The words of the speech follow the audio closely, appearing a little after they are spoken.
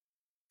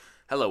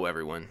Hello,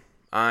 everyone.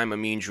 I'm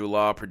Amin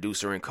Drew-Law,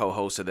 producer and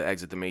co-host of the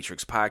Exit the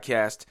Matrix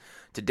podcast.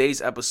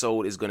 Today's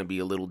episode is going to be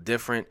a little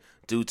different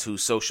due to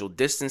social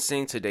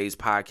distancing. Today's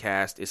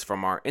podcast is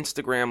from our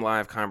Instagram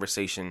live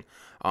conversation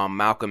on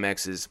Malcolm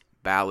X's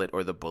ballot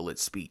or the bullet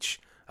speech.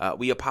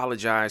 We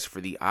apologize for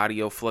the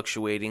audio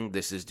fluctuating.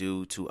 This is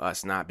due to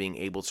us not being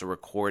able to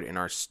record in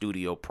our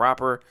studio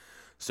proper,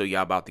 so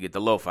y'all about to get the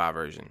lo-fi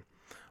version.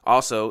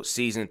 Also,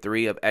 Season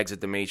 3 of Exit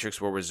the Matrix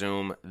will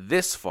resume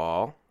this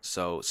fall,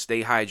 so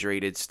stay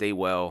hydrated, stay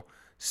well,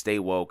 stay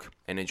woke,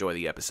 and enjoy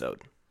the episode.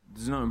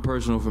 It's nothing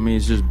personal for me,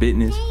 it's just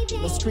business.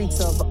 The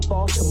streets of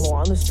Baltimore,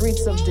 on the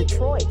streets of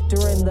Detroit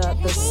during the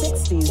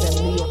 60s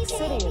and New York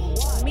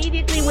City.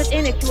 Immediately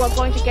within it, you are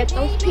going to get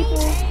those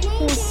people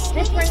whose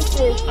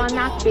differences are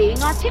not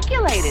being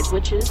articulated,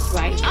 which is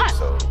right us.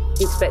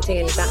 You expecting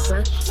any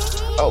backlash?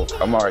 Oh,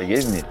 I'm already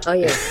getting it. Oh,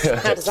 yeah.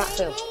 How does that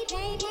feel?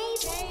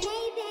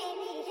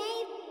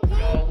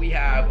 We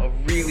have a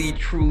really,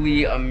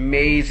 truly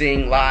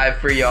amazing live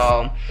for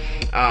y'all.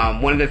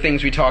 One of the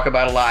things we talk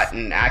about a lot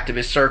in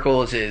activist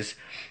circles is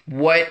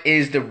what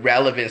is the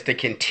relevance, the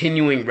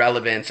continuing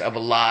relevance of a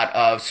lot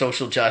of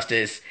social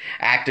justice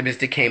activists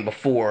that came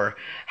before.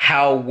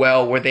 How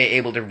well were they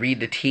able to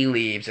read the tea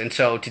leaves? And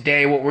so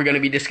today what we're going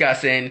to be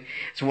discussing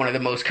is one of the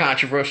most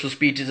controversial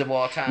speeches of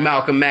all time.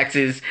 Malcolm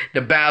X's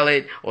The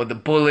Ballot or the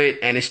Bullet,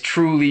 and it's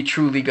truly,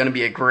 truly going to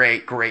be a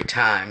great, great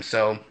time.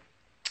 So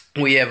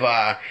we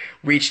have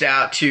reached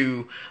out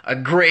to a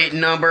great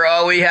number.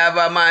 Oh, we have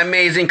my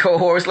amazing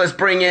cohorts. Let's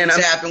bring in.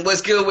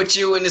 What's good with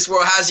you in this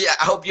world? I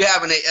hope you're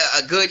having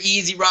a good,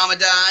 easy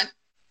Ramadan.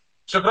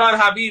 Shukran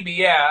Habibi,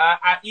 yeah.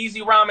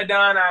 Easy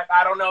Ramadan.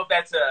 I don't know if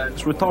that's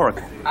It's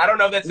rhetoric. I don't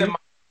know if that's in my...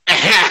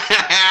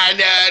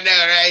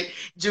 no, right?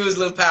 Jews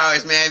love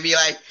powers, man. Be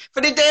like,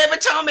 for the Day of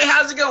Atonement,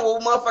 how's it going? Well,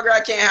 motherfucker,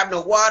 I can't have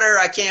no water.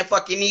 I can't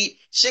fucking eat.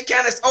 Shit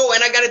kind of... Oh,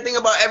 and I got to think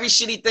about every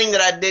shitty thing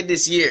that I did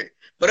this year.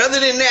 But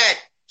other than that,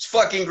 it's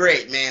fucking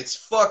great, man. It's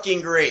fucking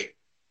great.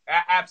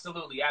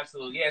 Absolutely.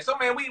 Yeah. So,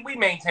 man, we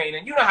maintain,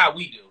 and you know how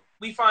we do.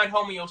 We find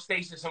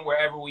homeostasis in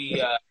wherever we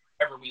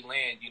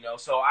land, you know.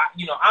 So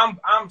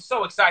I'm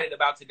so excited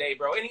about today,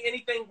 bro.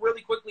 Anything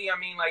really quickly? I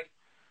mean, like,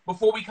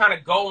 before we kind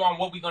of go on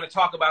what we're going to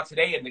talk about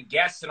today and the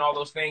guests and all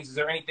those things, is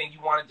there anything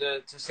you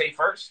wanted to say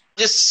first?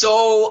 Just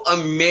so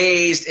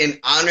amazed and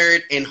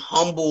honored and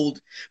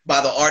humbled by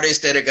the artists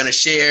that are going to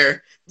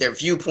share their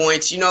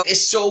viewpoints. You know,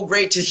 it's so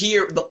great to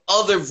hear the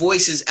other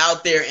voices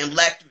out there in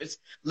leftist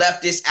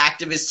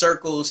activist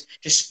circles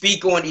to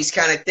speak on these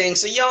kind of things.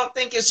 So you don't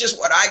think it's just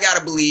what I got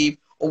to believe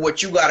or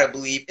what you got to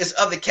believe. It's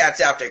other cats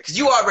out there. Because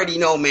you already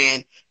know,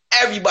 man,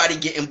 everybody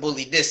getting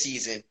bullied this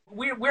season.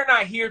 We're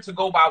not here to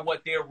go by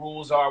what their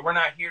rules are. We're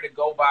not here to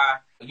go by,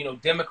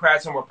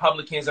 Democrats and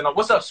Republicans. And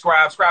what's up,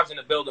 Scribe? Scribe's in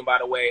the building, by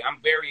the way.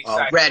 I'm very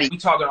excited. We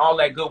talking all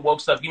that good woke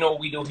stuff. You know what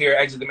we do here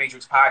at Exit the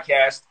Matrix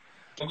podcast.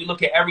 And we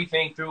look at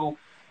everything through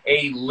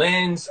a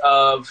lens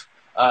of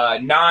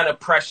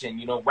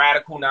non-oppression,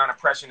 radical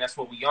non-oppression. That's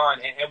what we on.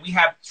 And we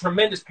have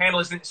tremendous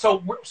panelists. And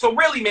so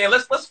really, man,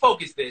 let's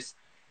focus this.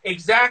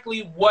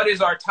 Exactly what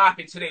is our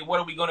topic today? What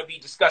are we going to be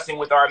discussing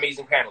with our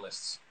amazing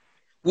panelists?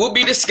 We'll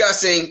be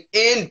discussing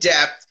in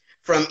depth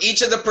from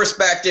each of the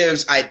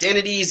perspectives,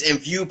 identities, and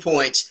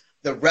viewpoints,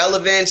 the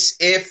relevance,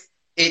 if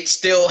it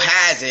still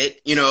has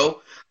it,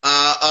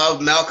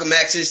 of Malcolm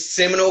X's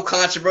seminal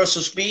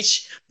controversial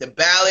speech, The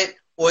Ballot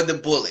or the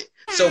Bullet.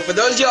 So for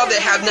those of y'all that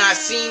have not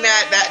seen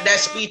that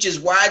speech is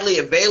widely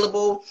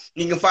available.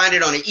 You can find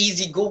it on an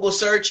easy Google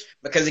search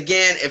because,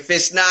 again, if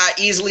it's not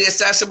easily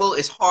accessible,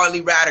 it's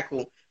hardly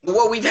radical. But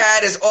what we've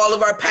had is all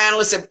of our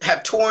panelists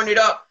have torn it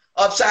up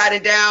upside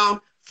and down,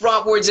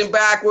 frontwards and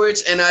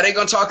backwards, and they're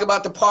going to talk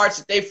about the parts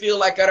that they feel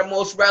like are the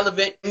most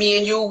relevant. Me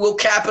and you will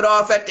cap it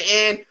off at the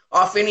end,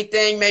 off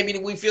anything maybe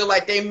that we feel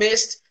like they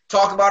missed.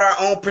 Talk about our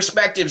own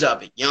perspectives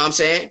of it. You know what I'm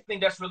saying? I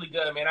think that's really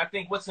good, man. I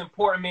think what's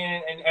important,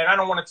 man, and I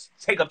don't want to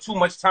take up too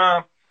much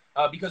time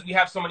because we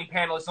have so many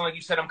panelists. And like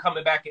you said, I'm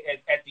coming back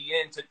at the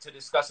end to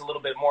discuss a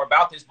little bit more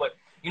about this. But,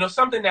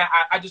 something that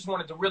I just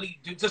wanted to really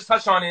just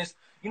touch on is,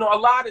 a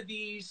lot of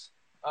these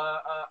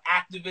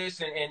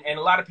activists and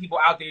a lot of people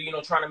out there,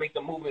 trying to make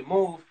the movement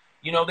move,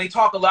 they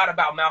talk a lot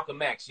about Malcolm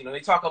X. They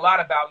talk a lot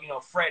about,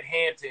 Fred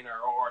Hampton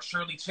or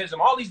Shirley Chisholm,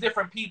 all these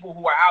different people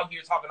who are out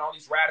here talking all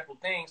these radical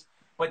things,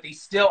 but they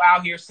still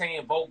out here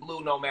saying vote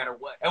blue no matter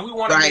what. And we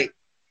want to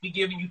be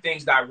giving you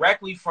things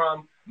directly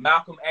from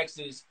Malcolm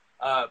X's,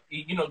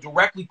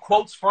 directly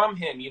quotes from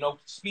him,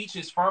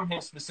 speeches from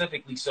him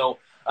specifically. So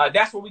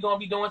that's what we're going to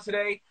be doing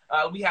today.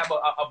 We have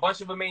a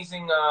bunch of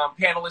amazing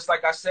panelists,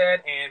 like I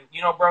said. And,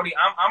 Brody,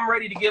 I'm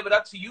ready to give it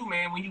up to you,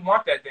 man, when you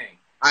want that thing.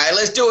 All right,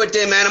 let's do it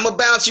then, man. I'm going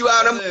to bounce you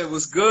out. Hey,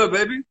 what's good,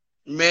 baby?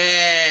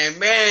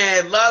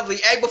 Man, lovely.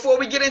 Hey, before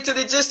we get into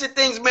the gist of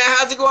things, man,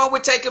 how's it going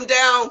with Take 'Em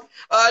Down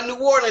New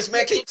Orleans,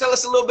 man? Can you tell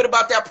us a little bit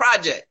about that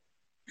project?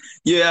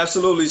 Yeah,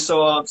 absolutely.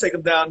 So Take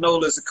 'Em Down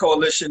NOLA is a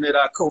coalition that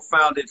I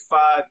co-founded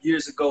 5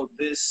 years ago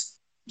this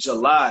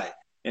July.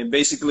 And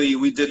basically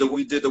we did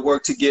the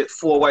work to get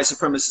 4 white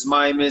supremacist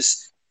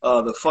monuments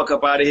the fuck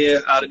up out of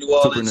here, out of New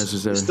Orleans. Super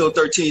necessary. It's still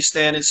 13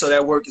 standing, so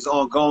that work is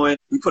ongoing.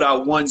 We put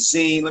out one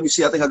zine. Let me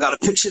see. I think I got a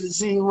picture of the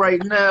zine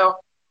right now.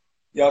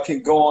 Y'all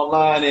can go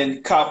online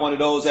and cop one of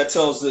those. That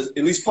tells at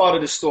least part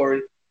of the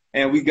story.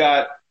 And we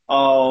got,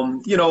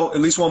 at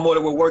least one more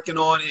that we're working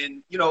on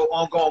and,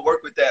 ongoing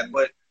work with that.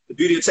 But the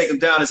beauty of Take Them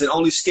Down is it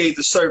only scathed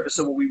the surface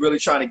of what we're really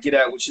trying to get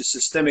at, which is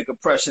systemic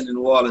oppression in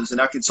New Orleans. And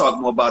I can talk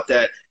more about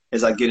that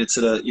as I get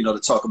into to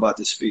talk about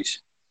this speech.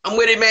 I'm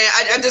with it, man.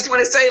 I just want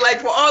to say, like,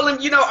 for all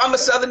of them, I'm a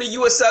Southerner,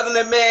 you a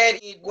Southerner, man.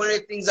 One of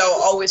the things I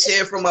will always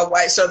hear from my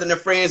white Southerner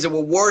friends that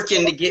were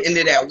working to get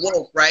into that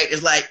woke, right,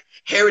 is like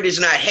heritage,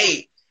 not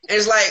hate. And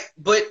it's like,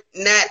 but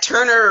Nat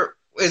Turner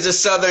is a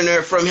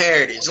Southerner from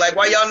heritage. Like,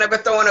 why y'all never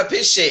throwing up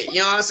his shit? You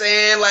know what I'm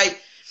saying? Like,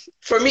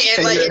 for me,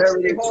 and like,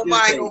 the whole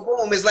mind go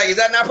boom. It's like, is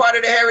that not part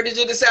of the heritage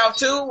of the South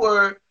too?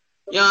 Or,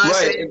 you know what I'm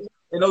saying?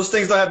 And those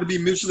things don't have to be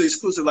mutually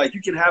exclusive. Like,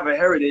 you can have a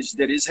heritage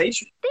that is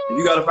hatred. And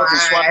you got to fucking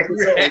swap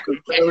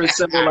it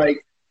symbol,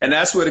 like, and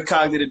that's where the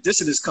cognitive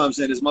dissonance comes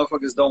in, is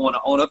motherfuckers don't want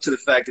to own up to the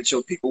fact that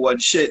your people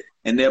wasn't shit,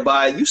 and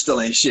thereby you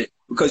still ain't shit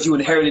because you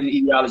inherited an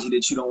ideology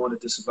that you don't want to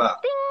disavow.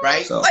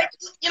 Right? So. Like,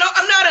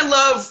 I'm not in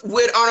love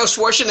with Arnold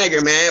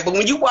Schwarzenegger, man, but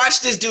when you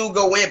watch this dude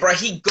go in, bro,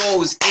 he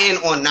goes in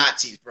on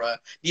Nazis, bro.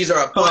 These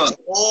are a bunch of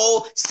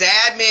old,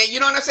 sad men. You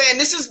know what I'm saying?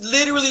 This is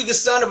literally the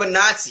son of a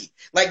Nazi.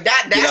 Like,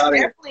 that's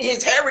definitely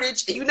his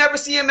heritage. You never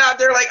see him out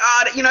there like,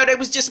 they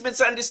was just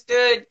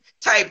misunderstood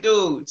type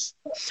dudes.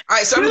 All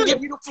right, so I'm going to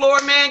give you the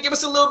floor, man. Give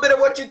us a little bit of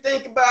what you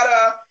think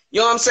about, you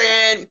know what I'm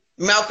saying,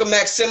 Malcolm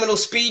X's seminal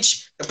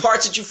speech, the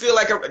parts that you feel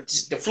like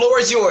the floor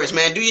is yours,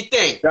 man. Do your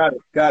thing. Got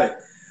it.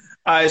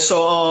 All right,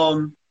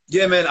 so,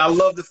 yeah, man, I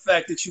love the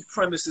fact that you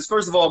premised this.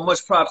 First of all,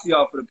 much props to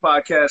y'all for the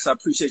podcast. I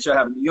appreciate y'all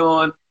having me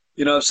on.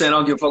 You know what I'm saying? I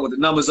don't give a fuck what the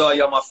numbers are.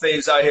 Y'all my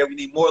faves out here. We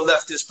need more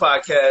leftist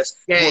podcasts,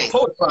 more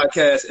poet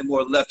podcasts, and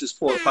more leftist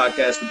poet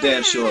podcasts for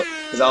damn sure.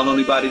 Because I don't know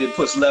anybody that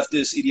puts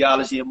leftist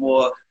ideology and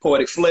more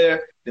poetic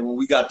flair than when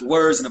we got the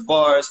words and the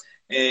bars.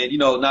 And,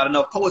 not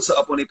enough poets are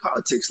up on their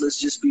politics. Let's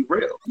just be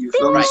real. You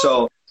feel me?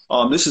 So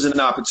this is an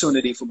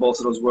opportunity for both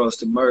of those worlds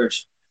to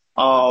merge.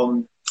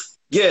 So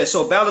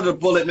Ballad of the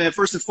Bullet, man,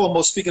 first and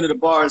foremost, speaking of the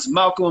bars,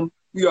 Malcolm,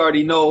 we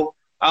already know.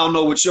 I don't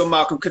know what your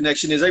Malcolm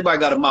connection is. Everybody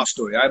got a Malcolm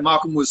story. All right?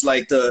 Malcolm was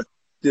like the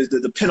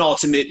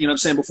penultimate, you know what I'm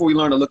saying? Before we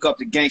learned to look up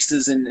the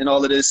gangsters and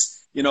all of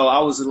this, I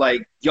was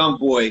like young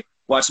boy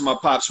watching my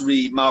pops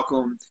read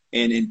Malcolm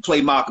and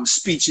play Malcolm's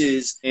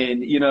speeches.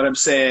 And you know what I'm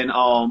saying?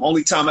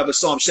 Only time I ever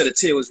saw him shed a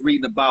tear was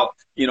reading about,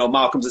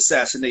 Malcolm's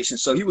assassination.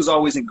 So he was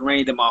always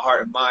ingrained in my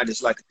heart and mind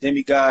as like a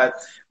demigod.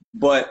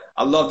 But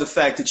I love the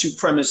fact that you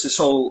premise this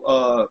whole,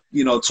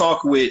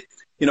 talk with,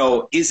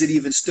 is it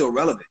even still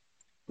relevant?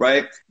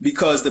 Right?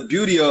 Because the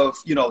beauty of,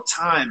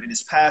 time and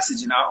its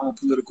passage in our own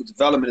political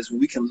development is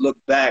when we can look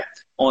back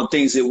on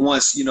things that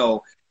once,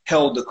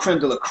 held the creme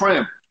de la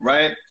creme,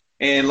 right?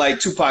 And like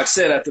Tupac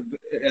said, after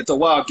a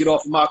while, get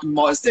off of Malcolm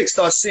Martin's dick,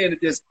 start seeing that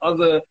there's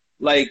other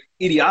like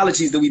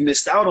ideologies that we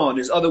missed out on.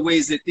 There's other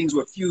ways that things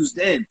were fused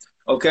in,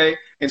 okay?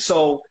 And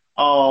so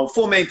 4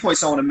 main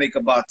points I want to make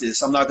about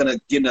this. I'm not going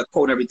to get into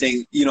quote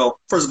everything.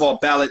 First of all,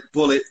 ballad,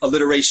 bullet,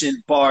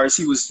 alliteration, bars.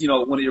 He was,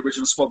 one of the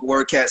original spoken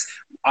word cats.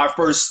 My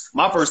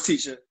first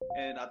teacher,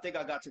 and I think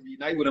I got to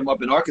reunite with him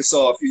up in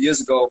Arkansas a few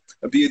years ago.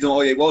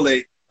 Abiodun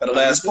Oyewole at the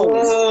last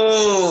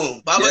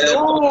poem.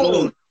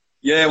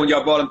 Yeah, when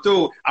y'all brought him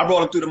through. I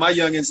brought him through to my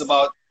youngins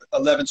about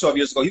 11, 12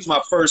 years ago. He was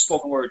my first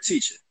spoken word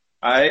teacher,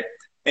 all right?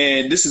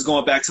 And this is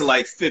going back to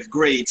like 5th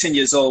grade, 10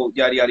 years old,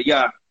 yada, yada,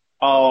 yada.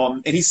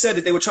 And he said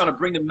that they were trying to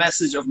bring the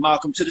message of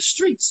Malcolm to the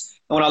streets.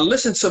 And when I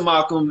listened to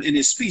Malcolm in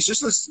his speech,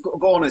 just let's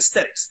go on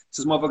aesthetics.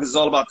 This motherfucker is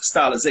all about the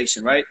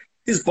stylization, right?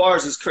 His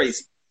bars is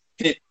crazy.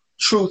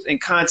 Truth and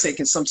content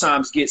can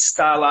sometimes get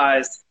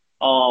stylized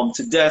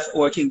to death,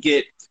 or it can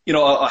get,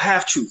 a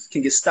half-truth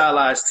can get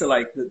stylized to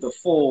like the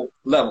full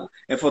level.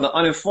 And for the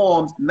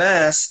uninformed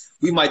mass,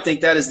 we might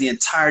think that is the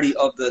entirety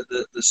of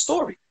the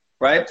story,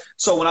 right?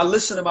 So when I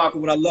listen to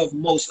Malcolm, what I love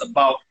most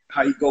about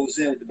how he goes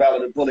in with the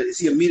Ballad of the Bullet is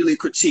he immediately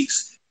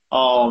critiques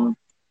our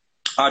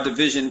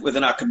division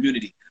within our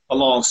community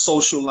along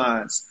social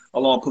lines,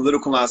 along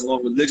political lines,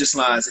 along religious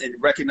lines, and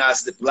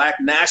recognizes that Black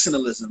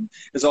nationalism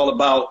is all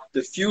about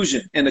the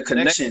fusion and the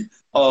connection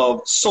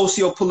of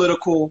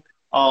socio-political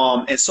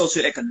and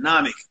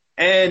socioeconomic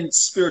and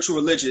spiritual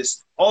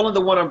religious, all under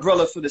one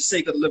umbrella for the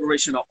sake of the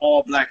liberation of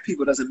all Black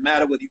people. It doesn't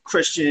matter whether you're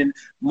Christian,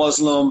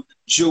 Muslim,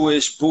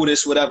 Jewish,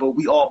 Buddhist, whatever,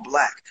 we all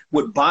Black.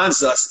 What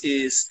binds us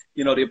is,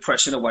 the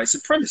oppression of white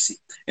supremacy.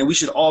 And we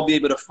should all be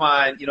able to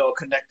find, a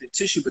connective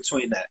tissue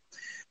between that.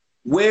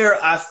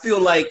 Where I feel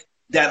like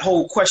that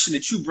whole question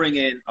that you bring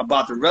in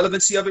about the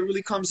relevancy of it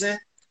really comes in,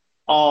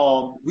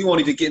 we won't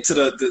even get into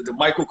the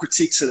micro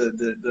critiques of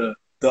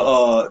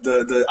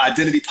the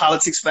identity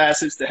politics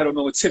facets, the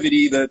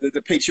heteronormativity,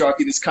 the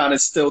patriarchy that's kind of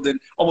instilled in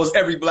almost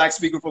every Black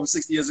speaker from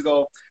 60 years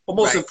ago. But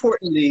most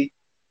importantly,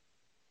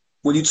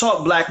 when you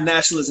talk Black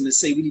nationalism and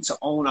say we need to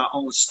own our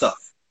own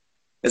stuff,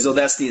 as though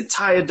that's the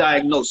entire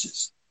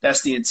diagnosis,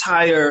 that's the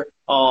entire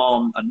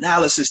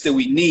analysis that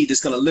we need that's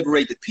going to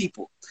liberate the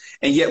people.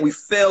 And yet we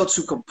fail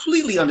to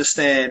completely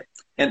understand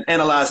and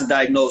analyze and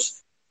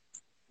diagnose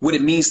what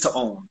it means to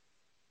own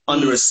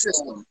under a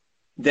system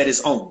that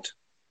is owned.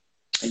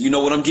 And you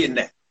know what I'm getting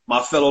at,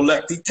 my fellow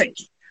lefty,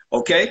 take it,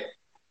 okay?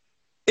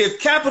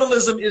 If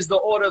capitalism is the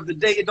order of the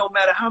day, it don't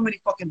matter how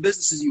many fucking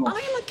businesses you own. I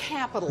am a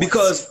capitalist.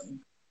 Because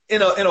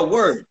in a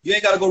word, you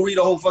ain't got to go read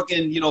a whole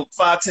fucking,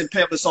 5-10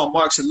 pamphlets on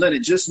Marx and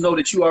Lenin. Just know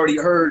that you already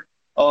heard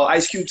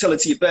Ice Cube tell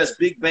it to your best,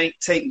 big bank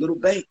take little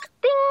bank.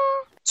 Ding.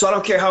 So I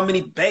don't care how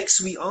many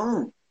banks we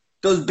own.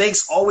 Those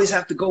banks always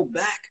have to go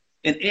back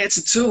and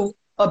answer to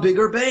a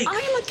bigger bank. I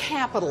am a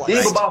capitalist.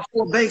 There's about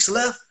 4 banks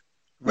left.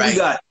 Right. We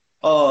got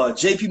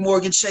JP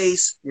Morgan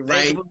Chase,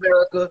 Bank of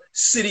America,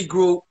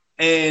 Citigroup,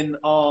 and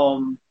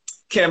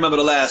can't remember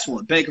the last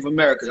one. Bank of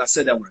America. I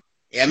said that word.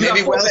 Yeah,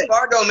 maybe Wells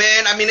Fargo,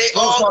 man. I mean, they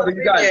all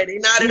they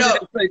nodded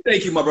up.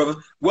 Thank you, my brother.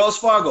 Wells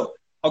Fargo.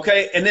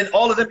 Okay, and then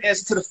all of them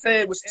answer to the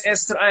Fed, which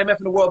answers to the IMF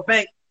and the World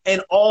Bank,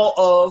 and all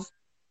of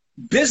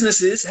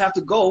businesses have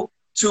to go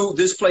to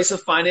this place of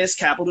finance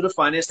capital to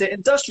finance their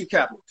industrial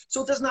capital.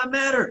 So it does not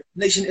matter,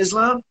 Nation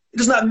Islam. It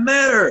does not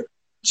matter,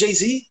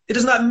 Jay-Z. It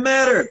does not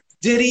matter,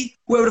 Diddy,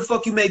 whoever the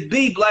fuck you may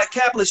be, black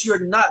capitalists. You're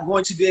not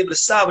going to be able to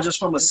salvage us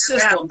from a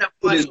system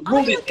that is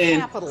rooted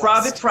in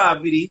private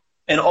property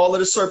and all of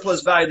the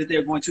surplus value that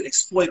they're going to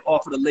exploit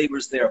off of the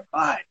laborers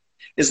thereby.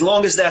 As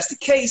long as that's the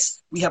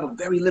case, we have a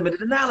very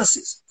limited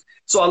analysis.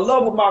 So I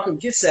love what Malcolm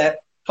gets at.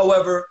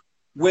 However,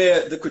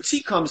 where the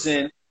critique comes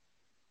in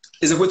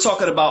is if we're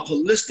talking about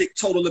holistic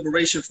total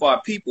liberation for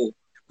our people,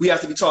 we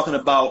have to be talking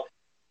about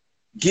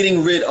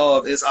getting rid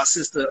of, as our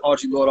sister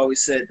Audre Lorde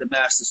always said, the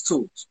master's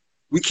tools.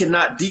 We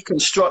cannot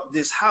deconstruct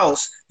this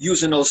house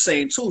using those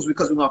same tools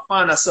because we're going to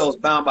find ourselves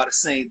bound by the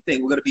same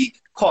thing. We're going to be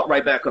caught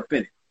right back up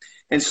in it.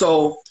 And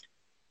so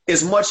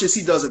as much as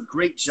he does a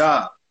great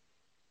job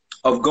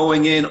of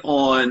going in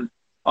on,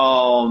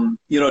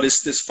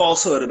 this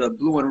falsehood of the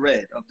blue and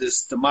red, of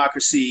this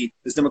democracy,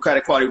 this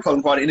Democratic Party,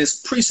 Republican Party, in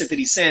this precinct that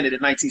he sanded in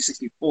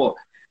 1964,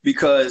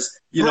 because,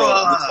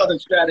 the Southern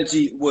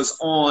strategy was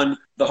on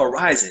the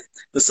horizon.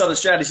 The Southern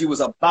strategy was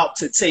about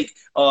to take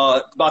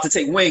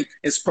wing.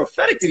 It's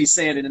prophetic that he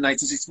sanded in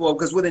 1964,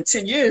 because within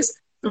 10 years,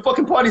 the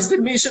fucking parties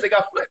didn't mean shit, they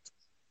got flipped.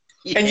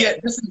 Yeah. And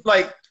yet, this is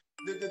like,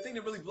 the thing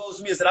that really blows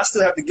me is that I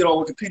still have to get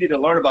on Wikipedia to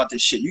learn about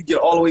this shit. You get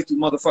all the way through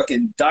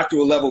motherfucking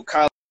doctoral level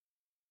college.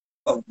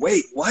 Oh,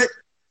 wait, what?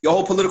 Your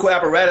whole political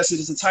apparatus of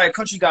this entire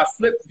country got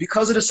flipped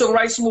because of the civil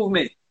rights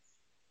movement.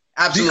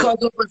 Absolutely.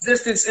 Because of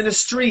resistance in the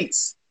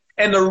streets.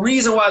 And the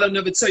reason why they'll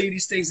never tell you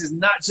these things is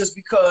not just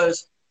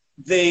because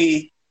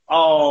they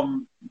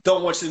don't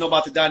want you to know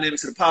about the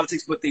dynamics of the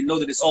politics, but they know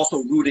that it's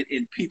also rooted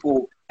in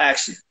people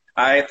action.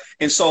 All right.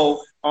 And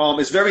so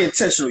it's very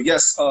intentional.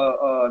 Yes,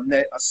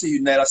 Ned. I see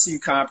you, Ned. I see you,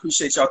 Khan.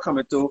 Appreciate y'all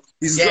coming through.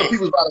 These are good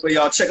people, by the way,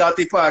 y'all. Check out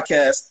their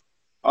podcast.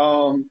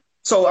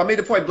 So I made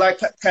the point, black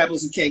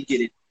capitalism can't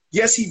get it.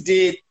 Yes, he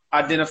did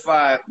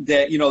identify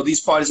that, these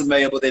parties are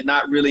malleable. They're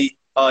not really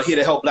here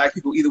to help black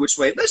people either which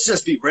way. Let's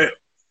just be real.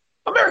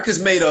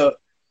 America's made at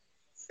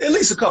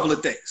least a couple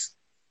of things.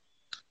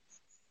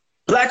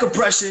 Black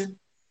oppression,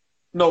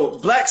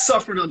 black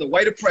suffering under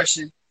white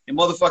oppression, and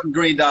motherfucking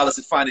green dollars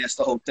to finance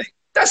the whole thing.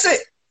 That's it.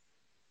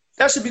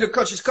 That should be the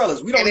country's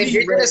colors. We don't need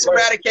indigenous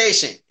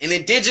eradication.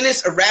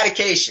 Indigenous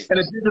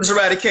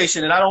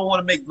eradication. And I don't want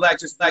to make black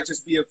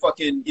just be a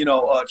fucking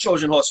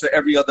Trojan horse for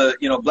every other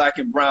black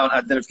and brown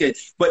identification.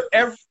 But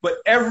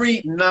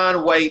every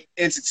non-white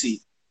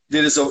entity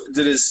that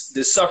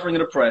is suffering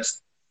and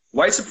oppressed,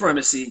 white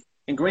supremacy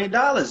and green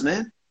dollars,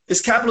 man.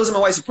 It's capitalism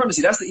and white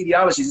supremacy. That's the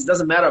ideologies. It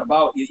doesn't matter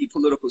about your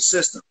political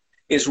system.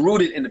 It's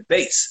rooted in the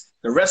base.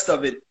 The rest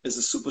of it is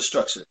a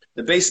superstructure.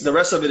 The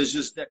rest of it is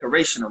just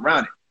decoration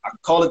around it. I can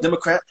call it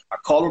Democrat. I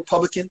call it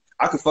Republican.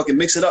 I can fucking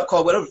mix it up,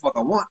 call it whatever the fuck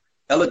I want.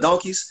 Hella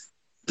donkeys,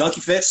 donkey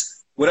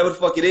fence, whatever the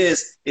fuck it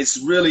is. It's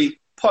really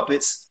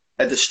puppets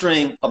at the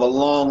string of a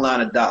long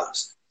line of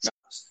dollars.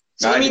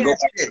 So let me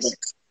ask you this.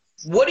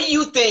 What do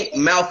you think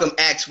Malcolm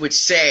X would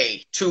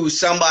say to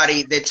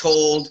somebody that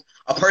told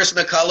a person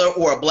of color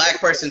or a black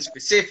person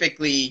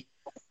specifically,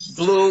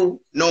 blue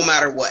no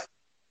matter what?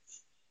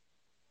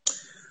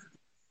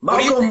 What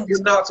do you think your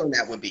thoughts on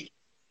that would be?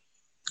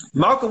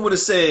 Malcolm would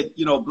have said,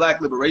 black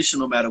liberation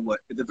no matter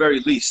what, at the very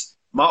least.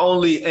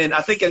 And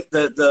I think at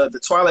the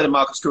twilight of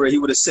Malcolm's career, he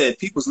would have said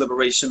people's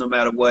liberation no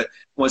matter what,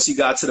 once he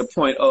got to the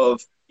point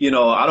of,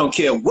 I don't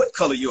care what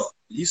color you are.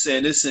 He's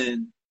saying this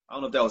in, I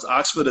don't know if that was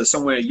Oxford or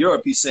somewhere in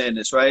Europe, he's saying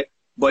this, right?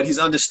 But he's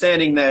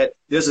understanding that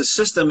there's a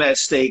system at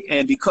stake,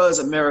 and because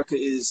America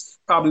is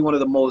probably one of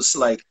the most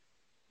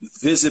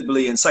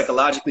visibly and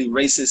psychologically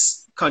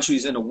racist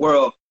countries in the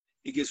world,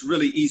 it gets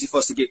really easy for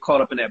us to get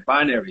caught up in that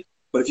binary.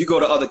 But if you go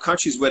to other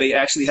countries where they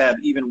actually have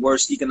even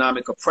worse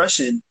economic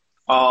oppression,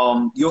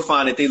 you'll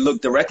find that they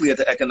look directly at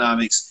the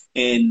economics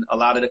in a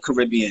lot of the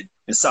Caribbean,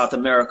 in South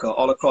America,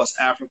 all across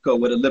Africa,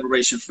 where the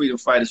liberation freedom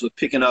fighters were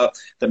picking up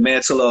the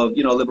mantle of,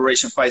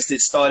 liberation fights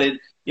that started,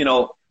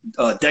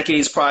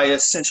 decades prior,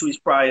 centuries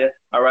prior.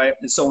 All right.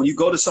 And so when you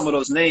go to some of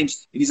those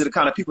names, these are the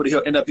kind of people that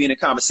he'll end up being in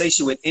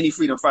conversation with. Any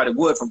freedom fighter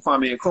would, from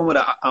Kwame Nkrumah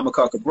to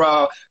Amilcar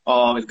Cabral.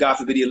 If God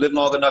forbid he had lived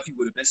long enough, he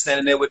would have been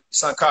standing there with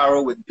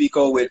Sankara, with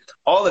Biko, with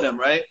all of them,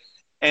 right?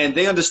 And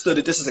they understood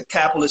that this is a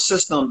capitalist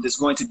system that's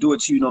going to do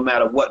it to you no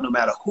matter what, no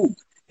matter who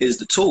is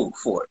the tool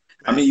for it.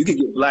 I mean, you can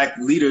get black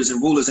leaders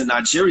and rulers in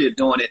Nigeria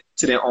doing it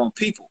to their own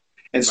people.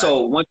 And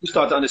so once you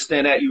start to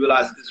understand that, you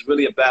realize that this is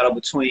really a battle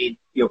between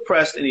the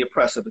oppressed and the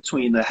oppressor,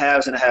 between the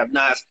haves and the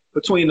have-nots,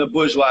 between the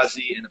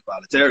bourgeoisie and the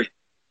proletariat.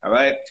 All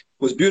right?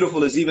 What's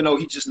beautiful is even though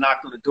he just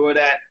knocked on the door of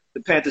that,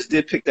 the Panthers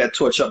did pick that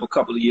torch up a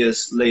couple of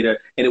years later,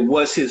 and it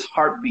was his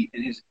heartbeat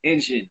and his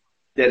engine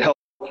that helped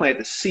plant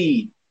the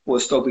seed for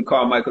Stokely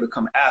Carmichael to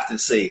come after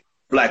and say,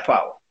 Black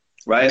Power,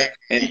 right?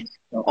 And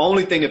the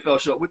only thing that fell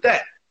short with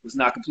that was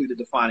not completely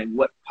defining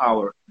what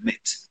power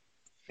meant.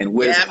 And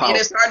where's I mean,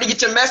 it's hard to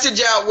get your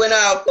message out when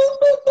boop,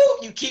 boop,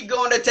 boop, you keep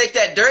going to take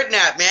that dirt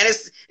nap, man.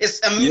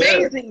 It's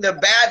amazing the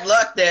bad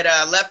luck that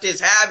leftists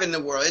have in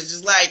the world. It's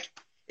just like,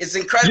 it's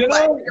incredible. You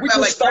know, we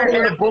just stumble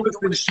into bullets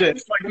and shit.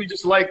 It's like we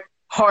just like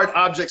hard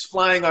objects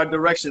flying our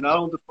direction. I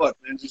don't know what the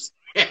fuck, man. Just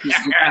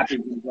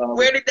happens.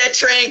 Where did that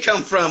train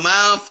come from?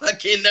 I don't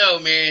fucking know,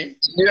 man.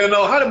 You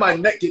know, how did my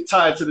neck get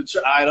tied to the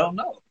train? I don't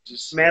know.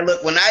 Just man,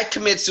 look, when I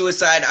commit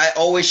suicide, I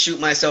always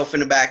shoot myself in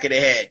the back of the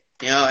head.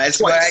 You know,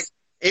 that's why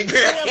we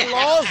have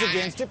laws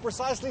against it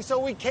precisely so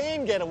we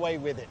can get away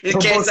with it. In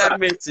case I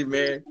miss it,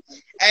 man.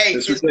 Hey,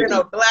 it's been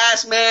a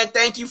blast, man.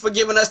 Thank you for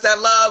giving us that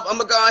love. I'm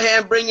going to go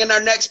ahead and bring in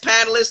our next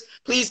panelist.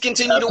 Please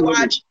continue to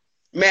watch.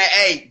 Man,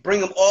 hey,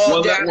 bring them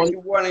all down to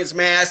New Orleans,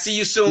 man. I see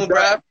you soon,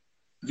 bro.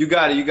 You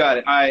got it. You got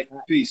it. All right.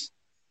 Peace.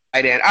 All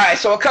right, then. All right,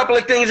 so a couple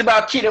of things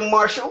about Keita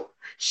Marshall.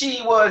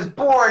 She was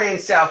born in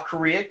South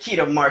Korea.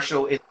 Keita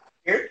Marshall is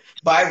a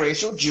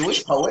biracial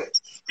Jewish poet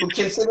who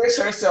considers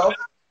herself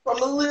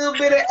from a little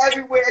bit of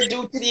everywhere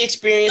due to the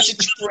experience of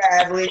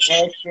traveling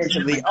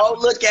extensively. Oh,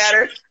 look at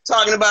her,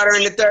 talking about her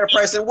in the third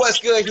person. What's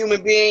good,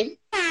 human being?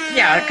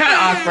 Yeah, kind of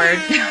awkward.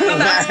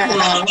 That's cool.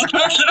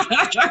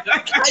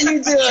 How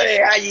you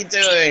doing? How you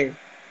doing?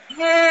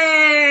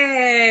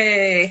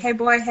 Hey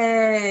boy,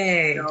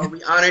 hey. You know, we're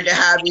honored to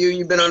have you.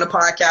 You've been on the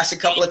podcast a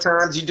couple of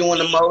times. You're doing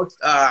the most.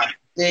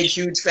 Big,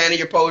 huge fan of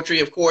your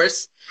poetry, of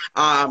course.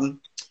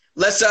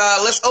 Let's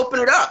open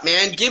it up,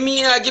 man. Give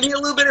me a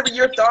little bit of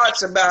your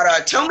thoughts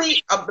about. Tell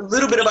me a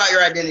little bit about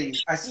your identity.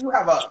 I see you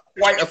have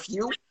quite a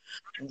few.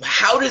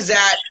 How does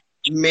that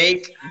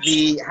make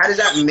the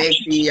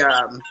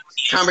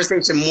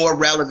conversation more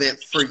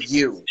relevant for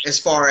you? As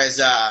far as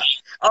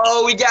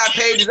we got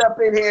Pages up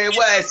in here.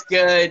 What's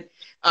good?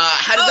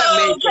 How does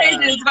that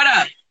make Pages? What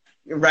up?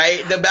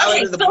 Right, the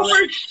ballad of the bullet.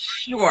 For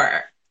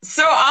sure.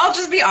 So I'll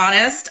just be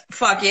honest,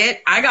 fuck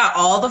it. I got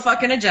all the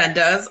fucking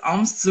agendas.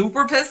 I'm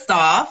super pissed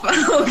off.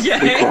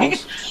 Okay.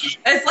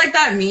 It's like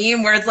that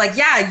meme where it's like,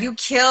 yeah, you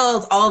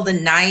killed all the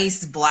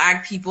nice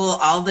black people,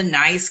 all the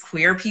nice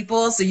queer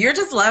people. So you're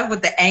just left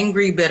with the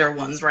angry, bitter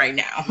ones right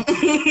now.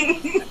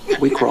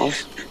 We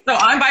cross. So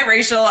I'm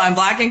biracial. I'm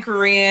black and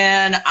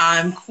Korean.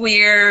 I'm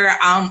queer.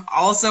 I'm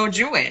also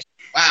Jewish.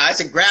 Wow, that's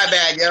a grab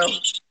bag, yo.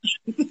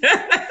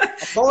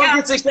 Phone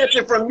gets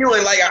accepted from you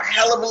and like a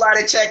hell of a lot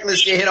of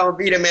checklists get hit on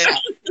Vita, man.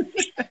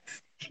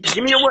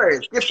 Give me your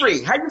words. You're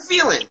free. How you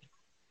feeling?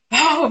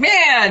 Oh,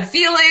 man.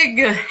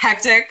 Feeling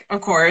hectic,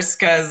 of course,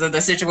 because of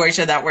the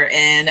situation that we're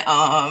in,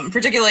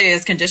 particularly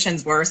as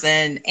conditions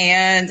worsen.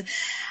 And,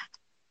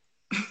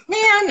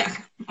 man,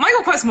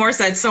 Michael Quest-Moore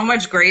said so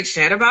much great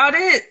shit about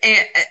it,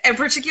 and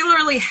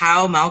particularly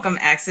how Malcolm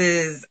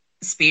X's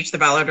speech, The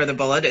Ballad or the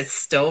Bullet, is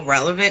still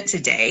relevant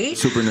today.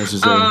 Super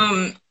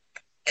necessary.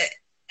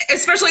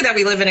 Especially that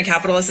we live in a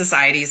capitalist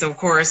society. So, of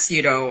course,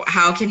 you know,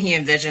 how can he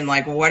envision,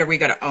 like, what are we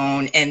going to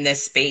own in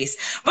this space?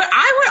 But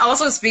I would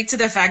also speak to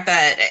the fact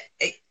that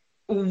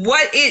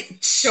what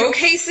it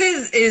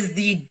showcases is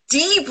the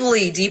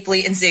deeply,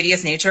 deeply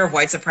insidious nature of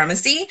white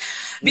supremacy,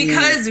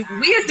 because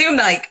we assume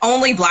like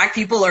only black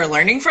people are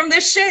learning from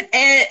this shit.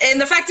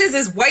 And the fact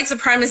is white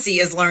supremacy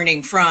is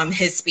learning from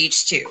his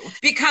speech too,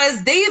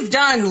 because they've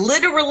done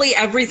literally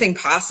everything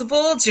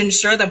possible to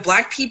ensure that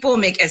black people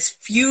make as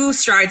few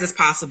strides as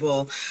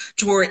possible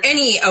toward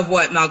any of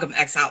what Malcolm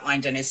X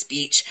outlined in his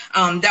speech,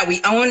 that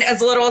we own as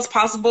little as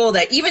possible,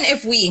 that even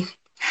if we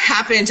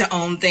happen to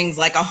own things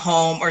like a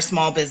home or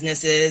small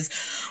businesses,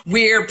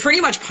 we're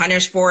pretty much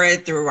punished for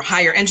it through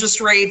higher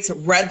interest rates,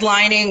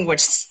 redlining,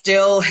 which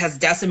still has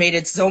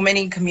decimated so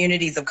many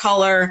communities of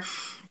color,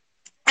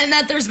 and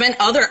that there's been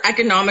other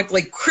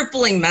economically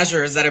crippling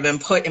measures that have been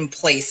put in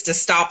place to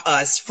stop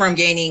us from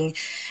gaining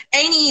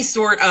any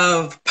sort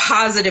of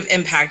positive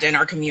impact in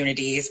our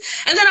communities.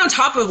 And then on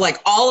top of like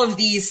all of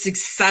these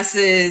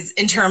successes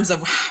in terms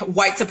of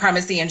white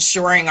supremacy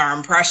ensuring our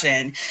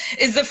oppression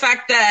is the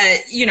fact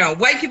that, you know,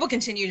 white people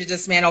continue to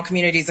dismantle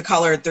communities of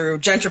color through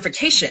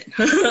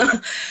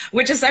gentrification,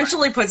 which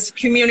essentially puts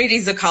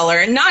communities of color,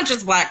 and not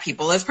just black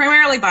people, it's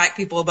primarily black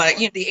people, but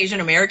you know, the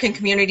Asian American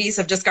communities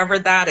have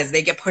discovered that as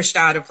they get pushed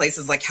out out of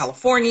places like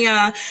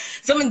California.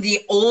 Some of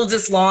the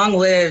oldest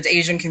long-lived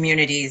Asian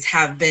communities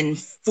have been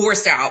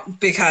forced out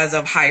because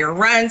of higher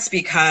rents,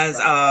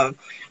 because of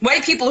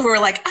white people who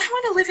are like, I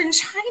want to live in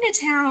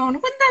Chinatown.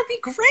 Wouldn't that be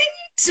great?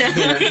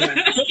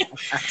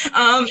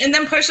 And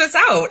then push us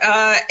out.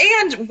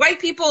 And white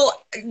people,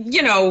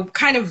 you know,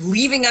 kind of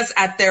leaving us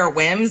at their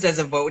whims as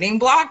a voting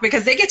bloc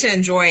because they get to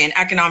enjoy an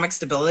economic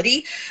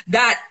stability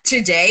that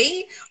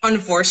today,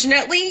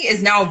 unfortunately,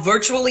 is now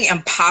virtually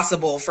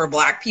impossible for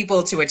Black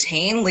people to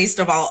attain, least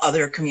of all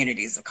other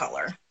communities of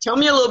color. Tell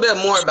me a little bit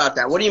more about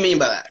that. What do you mean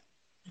by that?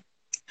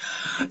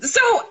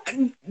 So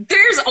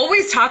there's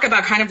always talk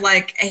about kind of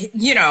like,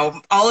 you know,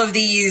 all of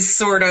these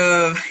sort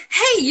of,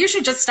 hey, you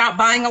should just stop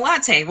buying a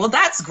latte. Well,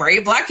 that's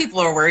great. Black people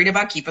are worried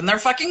about keeping their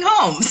fucking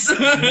homes,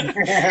 whether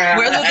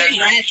they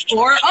rent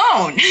or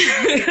own.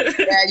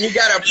 Yeah, you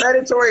got a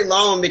predatory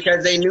loan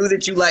because they knew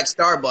that you like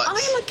Starbucks.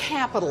 I'm a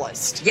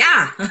capitalist.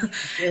 Yeah.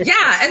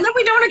 Yeah. And then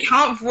we don't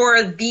account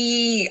for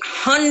the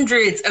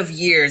hundreds of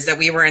years that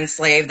we were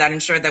enslaved that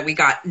ensured that we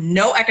got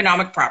no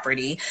economic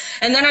property.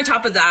 And then on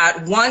top of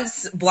that,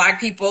 once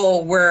Black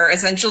people were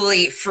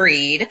essentially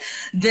freed,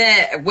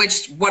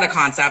 what a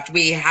concept.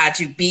 We had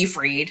to be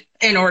freed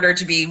in order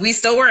to be, we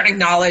still weren't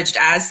acknowledged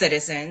as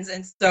citizens.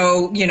 And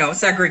so, you know,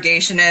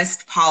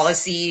 segregationist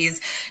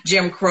policies,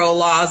 Jim Crow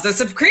laws, the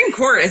Supreme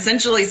Court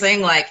essentially saying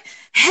like,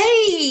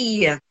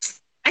 hey,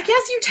 I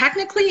guess you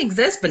technically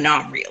exist, but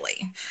not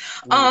really.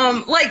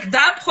 Like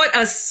that put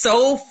us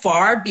so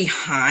far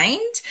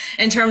behind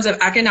in terms of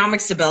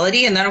economic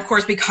stability. And then of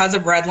course, because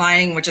of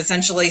redlining, which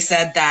essentially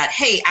said that,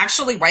 hey,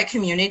 actually white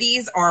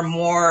communities are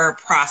more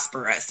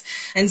prosperous.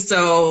 And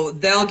so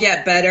they'll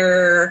get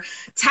better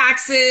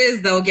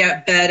taxes, they'll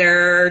get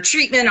better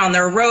treatment on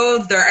their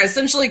roads. They're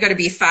essentially going to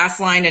be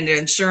fast line into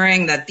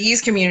ensuring that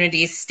these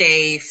communities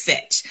stay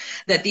fit,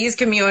 that these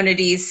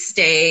communities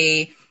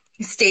stay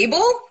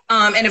stable.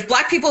 And if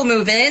Black people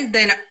move in,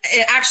 then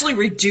it actually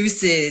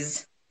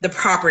reduces the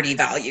property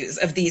values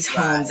of these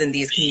homes and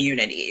these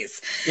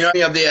communities. You know,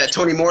 you have the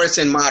Toni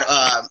Morrison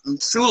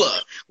Sula,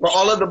 where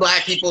all of the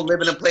Black people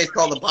live in a place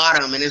called the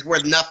Bottom, and it's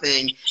worth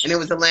nothing. And it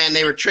was the land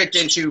they were tricked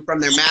into from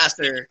their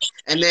master.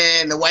 And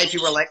then the white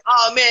people are like,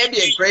 oh man, it'd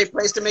be a great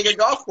place to make a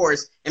golf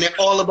course. And then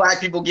all the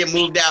Black people get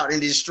moved out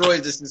and it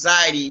destroys the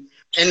society.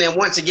 And then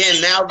once again,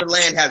 now the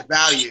land has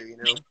value, you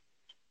know?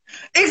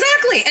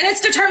 Exactly. And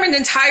it's determined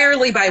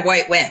entirely by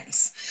white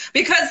whims.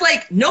 Because,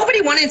 like,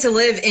 nobody wanted to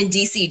live in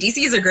D.C.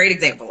 D.C. is a great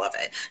example of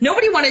it.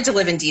 Nobody wanted to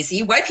live in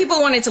D.C. White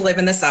people wanted to live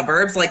in the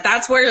suburbs. Like,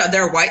 that's where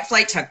their white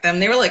flight took them.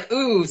 They were like,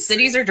 ooh,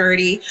 cities are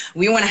dirty.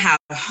 We want to have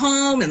a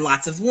home and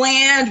lots of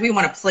land. We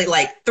want to play,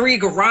 like, 3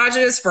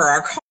 garages for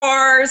our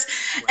cars.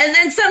 And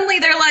then suddenly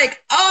they're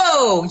like,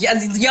 oh, yeah,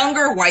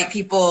 younger white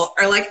people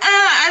are like,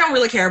 I don't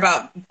really care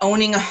about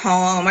owning a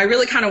home. I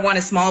really kind of want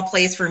a small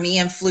place for me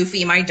and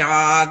Floofy, my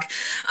dog.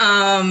 So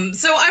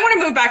I want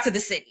to move back to the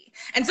city.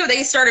 And so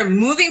they started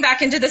moving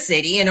back into the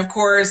city. And of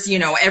course, you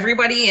know,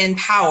 everybody in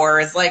power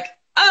is like,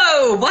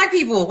 oh, Black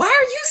people, why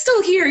are you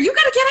still here? You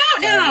got to get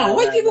out now.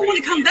 White people want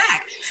to come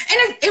back.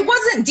 And it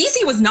wasn't,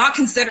 DC was not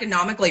considered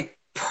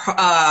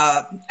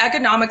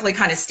economically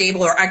kind of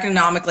stable or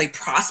economically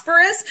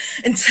prosperous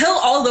until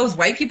all those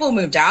white people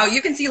moved out.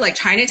 You can see like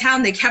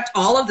Chinatown, they kept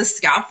all of the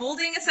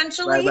scaffolding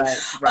essentially of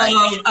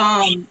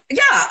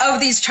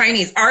these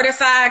Chinese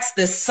artifacts,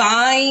 the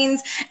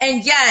signs,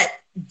 and yet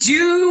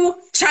do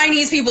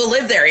Chinese people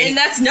live there? And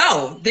that's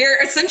no, they're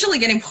essentially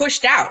getting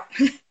pushed out.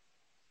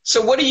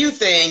 So what do you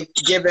think,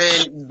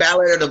 given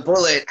Ballot or the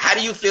Bullet, how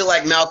do you feel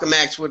like Malcolm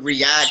X would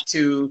react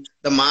to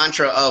the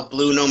mantra of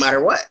blue no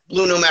matter what,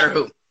 blue no matter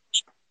who?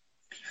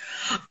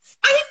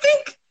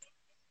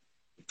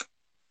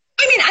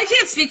 I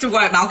can't speak to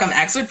what Malcolm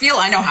X would feel.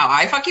 I know how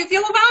I fucking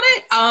feel about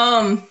it.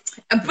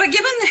 But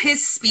given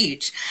his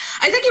speech,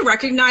 I think he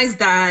recognized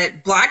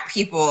that Black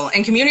people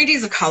and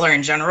communities of color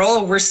in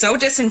general were so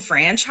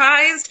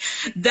disenfranchised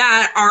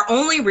that our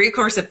only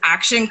recourse of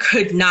action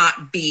could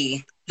not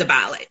be the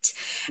ballot.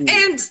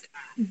 And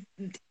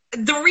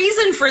the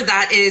reason for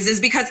that is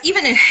because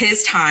even in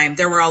his time,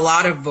 there were a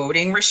lot of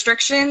voting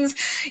restrictions.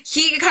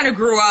 He kind of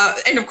grew up,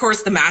 and of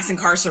course, the mass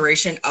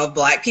incarceration of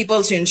Black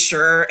people to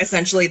ensure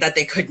essentially that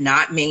they could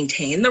not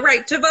maintain the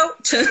right to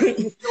vote. Do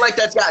you feel like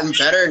that's gotten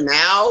better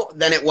now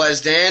than it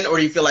was then, or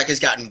do you feel like it's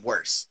gotten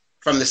worse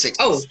from the 60s?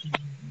 Oh,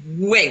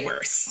 way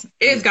worse.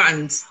 It's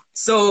gotten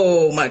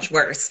so much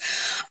worse.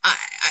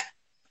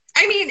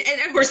 I mean,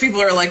 and of course people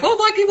are like, well,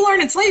 Black people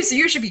aren't enslaved, so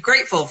you should be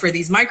grateful for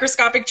these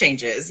microscopic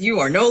changes. You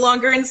are no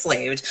longer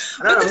enslaved.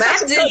 But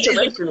mass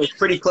incarceration is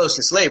pretty close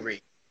to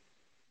slavery.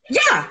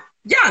 Yeah,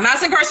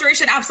 mass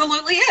incarceration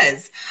absolutely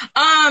is.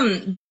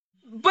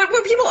 But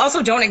what people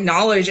also don't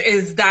acknowledge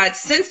is that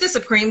since the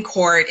Supreme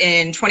Court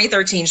in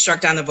 2013 struck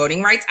down the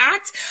Voting Rights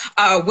Act,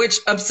 which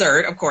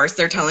absurd, of course,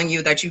 they're telling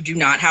you that you do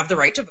not have the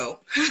right to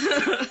vote.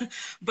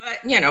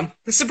 But, you know,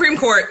 the Supreme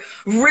Court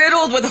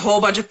riddled with a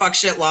whole bunch of fuck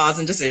shit laws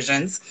and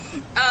decisions.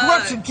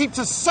 Corruption keeps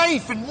us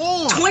safe and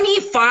warm.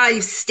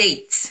 25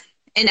 states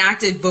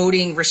enacted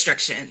voting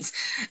restrictions.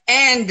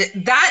 And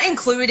that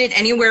included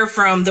anywhere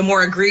from the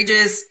more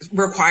egregious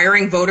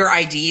requiring voter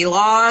ID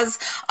laws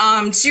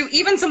to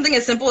even something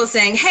as simple as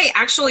saying, hey,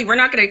 actually, we're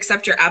not going to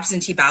accept your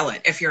absentee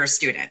ballot if you're a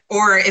student.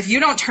 Or if you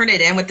don't turn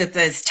it in with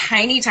this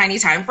tiny, tiny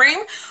time frame,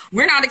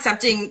 we're not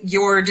accepting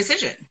your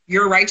decision,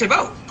 your right to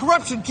vote.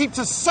 Corruption keeps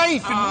us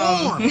safe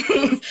and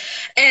warm.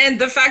 And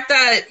the fact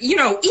that, you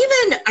know,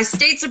 even a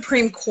state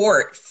Supreme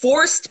Court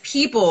forced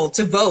people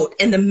to vote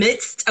in the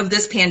midst of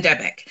this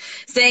pandemic,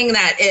 saying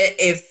that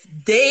if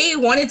they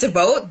wanted to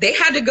vote, they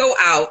had to go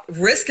out,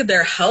 risk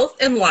their health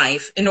and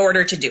life in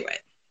order to do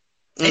it.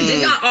 And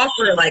did not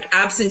offer like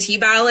absentee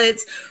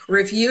ballots,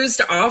 refused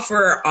to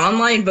offer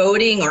online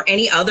voting or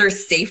any other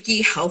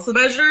safety health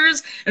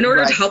measures in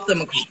order to help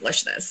them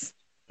accomplish this.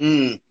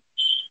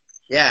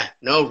 Yeah,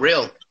 no,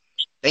 real.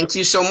 Thank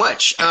you so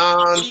much.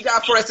 What you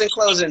got for us in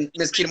closing,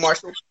 Ms. Keita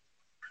Marshall?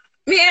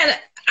 Man,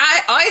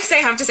 I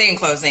have to say in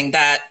closing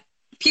that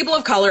people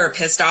of color are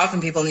pissed off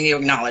and people need to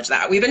acknowledge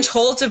that. We've been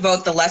told to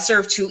vote the lesser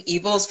of two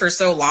evils for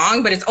so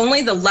long, but it's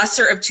only the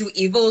lesser of two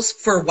evils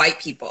for white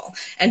people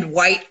and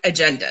white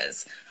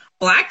agendas.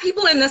 Black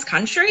people in this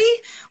country,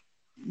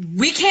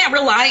 we can't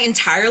rely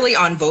entirely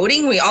on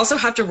voting. We also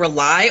have to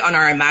rely on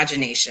our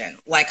imagination,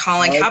 like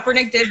Colin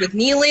Kaepernick did with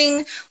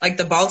kneeling, like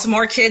the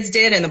Baltimore kids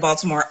did in the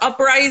Baltimore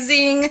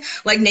uprising,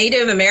 like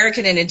Native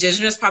American and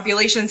indigenous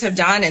populations have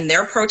done in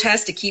their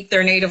protests to keep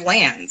their native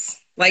lands.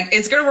 Like,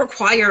 it's going to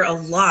require a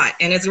lot,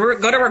 and it's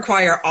going to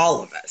require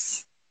all of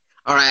us.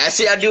 All right, I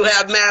see I do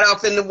have Matt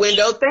off in the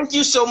window. Thank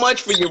you so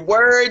much for your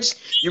words.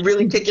 You're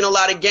really kicking a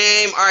lot of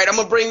game. All right, I'm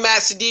going to bring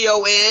Matt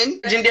Cedillo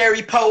in.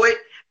 Legendary poet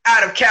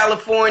out of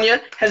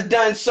California, has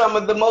done some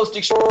of the most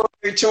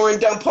extraordinary touring,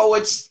 done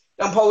poetry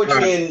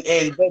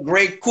in the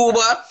great Cuba.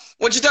 Why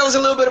don't you tell us a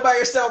little bit about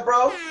yourself,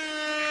 bro?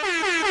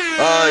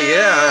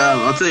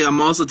 I'll tell you,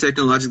 I'm also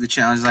technologically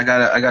challenged. I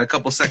got a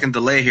couple second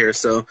delay here,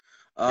 so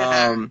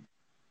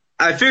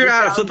I figured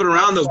out how to flip it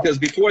around though, because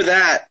before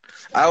that,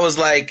 I was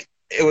like,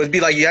 it would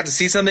be like you have to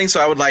see something, so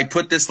I would like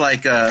put this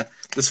like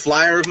this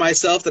flyer of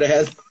myself that I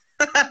had,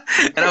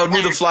 and I would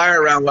move the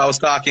flyer around while I was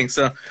talking.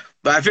 So,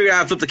 but I figured out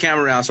how to flip the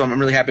camera around, so I'm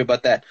really happy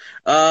about that.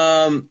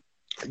 Tell me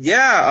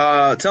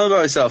about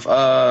myself.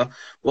 Well,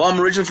 I'm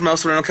originally from El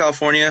Sereno,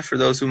 California. For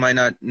those who might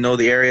not know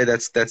the area,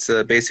 that's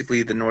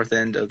basically the north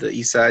end of the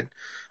east side.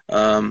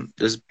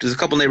 There's a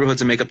couple neighborhoods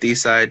that make up the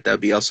east side. That'd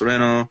be El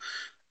Sereno,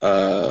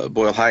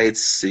 Boyle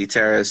Heights, City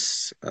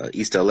Terrace,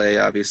 East LA,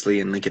 obviously,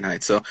 and Lincoln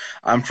Heights. So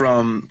I'm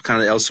from kind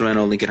of the El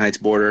Sereno, Lincoln Heights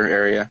border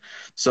area.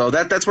 So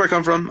that's where I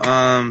come from.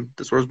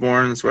 That's where I was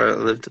born. That's where I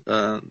lived,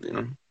 a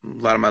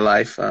lot of my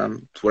life.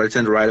 It's what I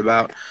tend to write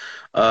about.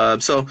 I'm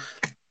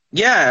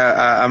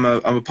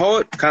a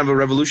poet, kind of a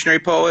revolutionary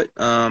poet.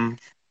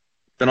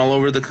 Been all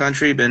over the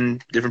country, been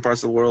different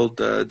parts of the world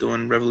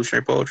doing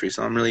revolutionary poetry.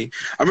 So I'm really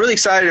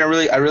excited.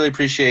 I really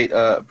appreciate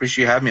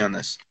you having me on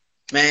this.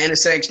 Man,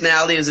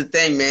 intersectionality is a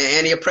thing, man.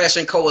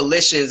 Anti-oppression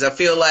coalitions. I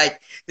feel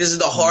like this is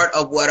the heart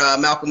of what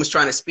Malcolm was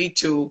trying to speak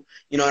to.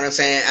 You know what I'm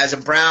saying? As a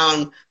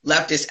brown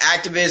leftist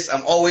activist,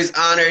 I'm always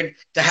honored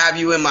to have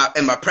you in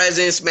my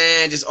presence,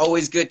 man. Just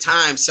always good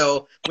times.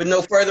 So with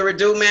no further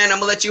ado, man, I'm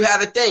gonna let you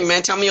have the thing,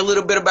 man. Tell me a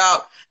little bit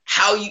about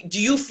do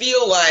you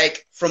feel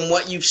like, from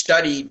what you've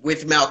studied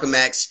with Malcolm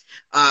X,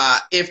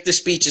 if the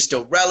speech is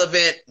still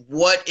relevant,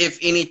 what, if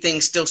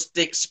anything, still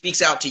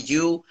speaks out to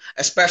you,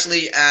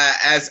 especially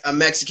as a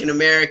Mexican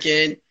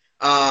American?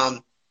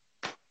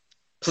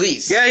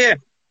 Please. Yeah.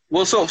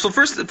 Well, so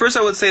first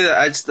I would say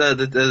that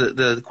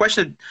the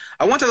question,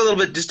 I want to talk a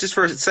little bit just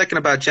for a second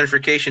about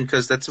gentrification,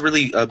 because that's a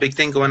really big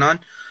thing going on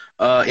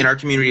in our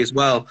community as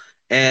well.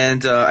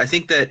 And I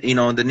think that,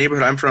 the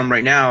neighborhood I'm from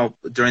right now,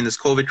 during this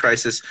COVID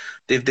crisis,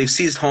 they've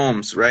seized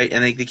homes, right?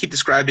 And they keep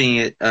describing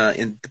it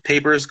in the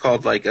papers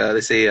called, like, they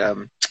say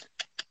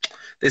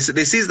they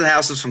seized the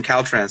houses from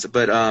Caltrans,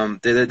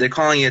 but they're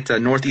calling it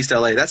Northeast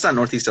LA. That's not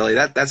Northeast LA.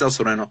 That's El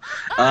Sereno.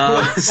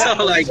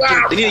 So like,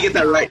 they need to get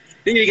that right.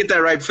 They need to get that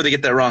right before they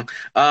get that wrong.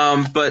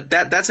 But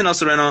that's in El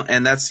Sereno,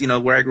 and that's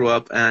where I grew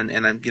up, and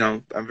I'm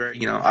I'm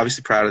very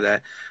obviously proud of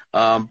that.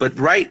 But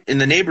right in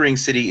the neighboring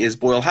city is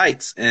Boyle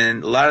Heights,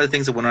 and a lot of the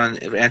things that went on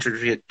in the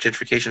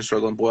gentrification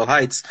struggle in Boyle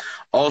Heights,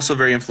 also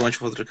very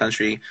influential for the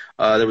country.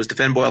 There was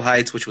Defend Boyle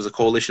Heights, which was a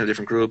coalition of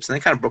different groups, and they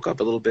kind of broke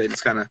up a little bit.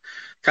 It's kind of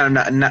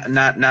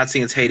not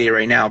seeing its heyday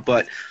right now,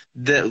 but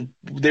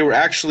they were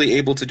actually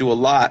able to do a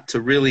lot to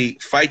really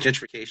fight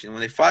gentrification. When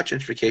they fought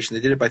gentrification,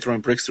 they did it by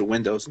throwing bricks through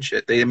windows and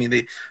shit. When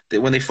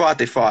they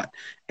fought,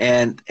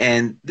 and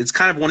it's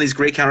kind of one of these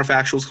great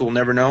counterfactuals because we'll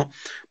never know.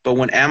 But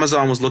when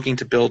Amazon was looking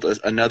to build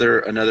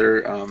another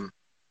one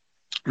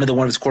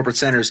of its corporate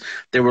centers,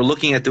 they were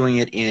looking at doing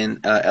it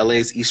in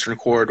LA's Eastern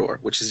Corridor,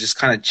 which is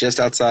just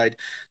outside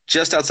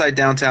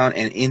downtown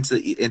and into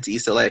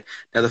East LA.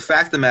 Now, the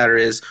fact of the matter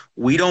is,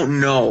 we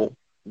don't know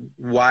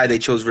why they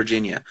chose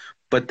Virginia.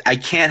 But I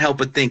can't help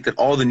but think that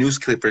all the news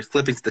clippings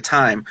at the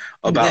time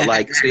about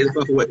like stay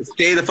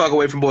the fuck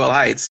away from Boyle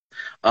Heights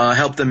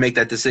helped them make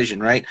that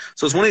decision, right?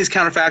 So it's one of these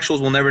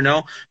counterfactuals we'll never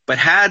know. But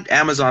had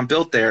Amazon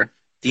built there,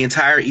 the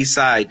entire East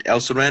Side, El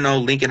Sereno,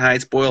 Lincoln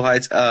Heights, Boyle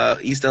Heights,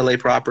 East LA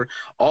proper,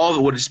 all of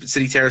it would have,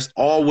 City Terrace,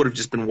 all would have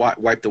just been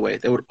wiped away.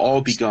 They would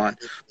all be gone.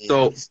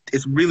 So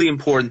it's really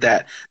important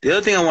that. The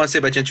other thing I want to say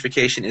about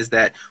gentrification is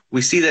that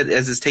we see that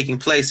as it's taking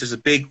place, there's a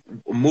big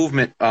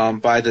movement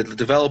by the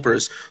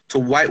developers to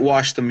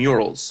whitewash the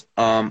murals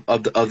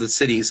of the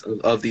cities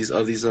of these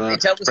tell the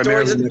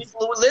stories of the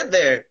people who live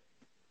there.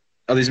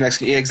 Of these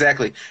Mexican, yeah,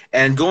 exactly.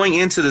 And going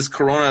into this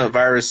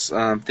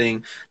coronavirus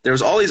thing, there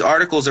was all these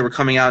articles that were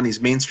coming out in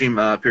these mainstream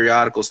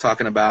periodicals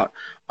talking about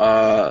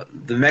the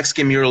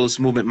Mexican muralist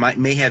movement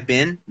may have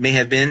been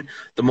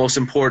the most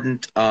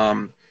important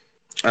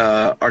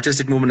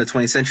artistic movement of the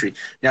 20th century.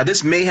 Now,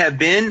 this may have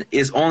been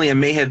is only a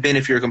may have been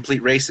if you're a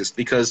complete racist,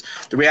 because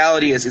the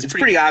reality is it's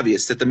pretty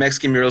obvious that the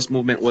Mexican muralist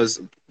movement was,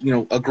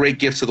 a great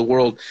gift to the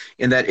world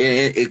in that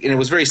it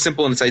was very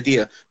simple in its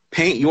idea.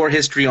 Paint your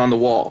history on the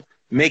wall.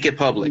 Make it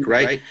public,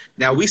 right?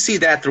 Now, we see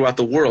that throughout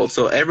the world.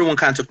 So everyone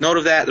kind of took note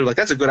of that. They're like,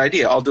 that's a good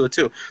idea. I'll do it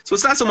too. So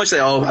it's not so much that,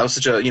 I was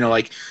such a,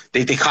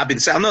 they copied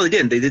the style. No, they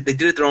didn't. They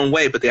did it their own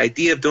way. But the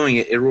idea of doing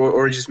it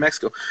originates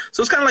Mexico.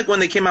 So it's kind of like when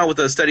they came out with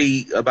a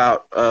study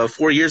about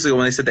 4 years ago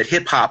when they said that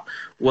hip-hop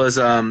was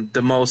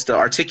the most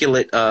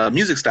articulate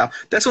music style.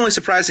 That's only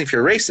surprising if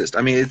you're a racist.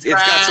 I mean, it's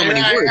got so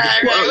many words.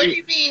 Right. What do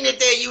you mean that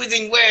they're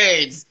using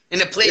words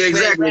in a place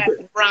where they rap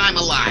and rhyme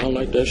a lot? I don't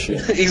like that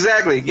shit.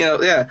 Exactly.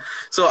 Yeah.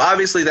 So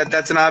obviously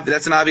that's an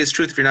obvious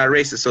truth if you're not a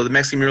racist. So the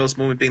Mexican muralist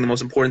movement being the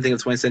most important thing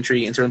of the 20th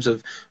century in terms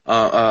of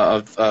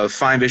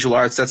fine visual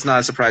arts, that's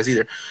not a surprise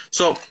either.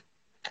 So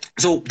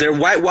they're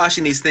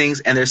whitewashing these things,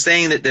 and they're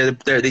saying that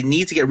they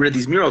need to get rid of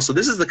these murals. So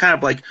this is the kind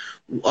of like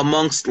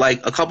amongst like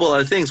a couple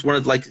other things, one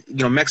of like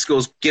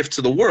Mexico's gift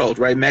to the world,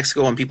 right?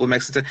 Mexico and people of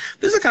Mexico.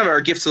 This is kind of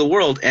our gift to the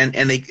world, and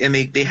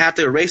they have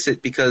to erase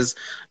it because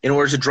in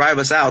order to drive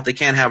us out, they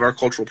can't have our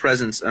cultural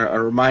presence, a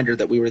reminder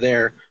that we were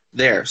there.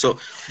 So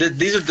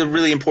these are the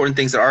really important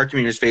things that our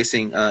community is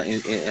facing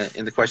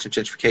in the question of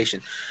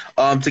gentrification.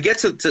 To get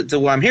to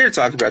what I'm here to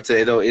talk about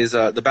today, though, is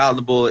the Ballot and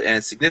the Bullet and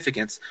its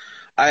significance.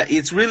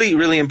 It's really,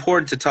 really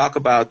important to talk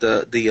about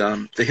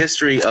the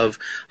history of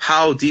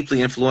how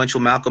deeply influential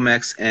Malcolm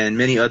X and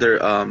many other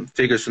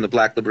figures from the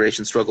Black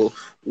liberation struggle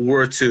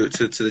were to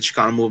the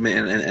Chicano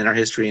movement and our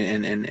history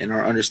and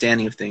our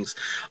understanding of things.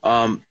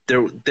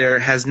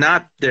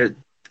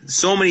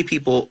 So many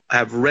people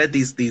have read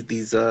these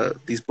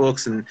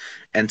books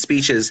and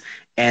speeches,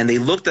 and they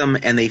looked them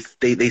and they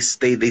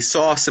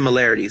saw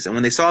similarities, and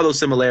when they saw those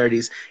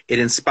similarities, it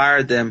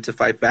inspired them to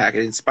fight back.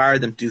 It inspired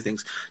them to do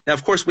things. Now,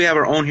 of course, we have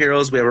our own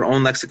heroes, we have our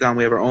own lexicon,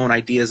 we have our own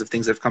ideas of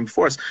things that have come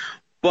before us,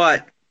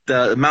 but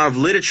the amount of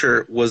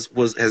literature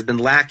has been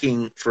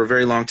lacking for a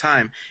very long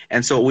time,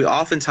 and so we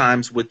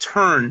oftentimes would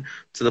turn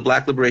to the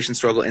Black liberation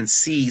struggle and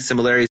see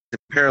similarities and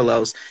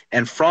parallels,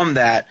 and from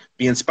that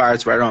be inspired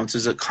to write our own. So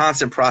there's a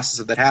constant process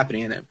of that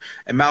happening in it,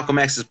 and Malcolm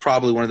X is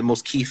probably one of the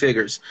most key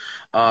figures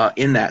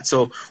in that.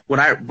 So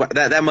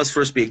that must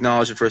first be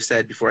acknowledged and first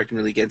said before I can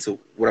really get into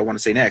what I want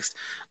to say next.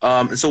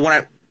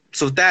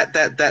 So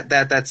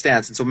that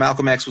stands. And so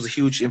Malcolm X was a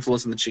huge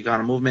influence in the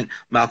Chicano movement.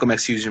 Malcolm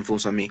X, huge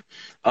influence on me.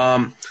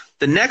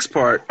 The next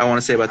part I want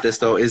to say about this,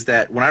 though, is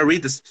that when I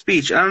read this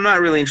speech, and I'm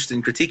not really interested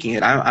in critiquing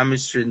it. I'm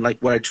interested in like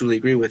what I truly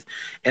agree with,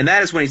 and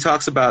that is when he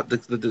talks about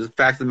the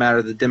fact of the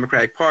matter: the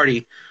Democratic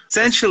Party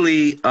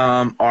essentially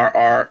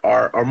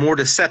are more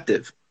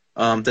deceptive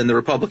than the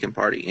Republican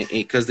Party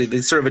because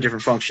they serve a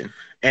different function.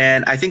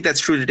 And I think that's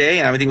true today,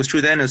 and I think it was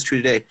true then and it's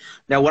true today.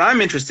 Now, what I'm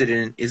interested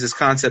in is this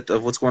concept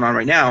of what's going on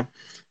right now,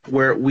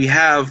 where we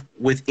have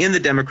within the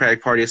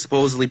Democratic Party a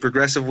supposedly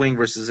progressive wing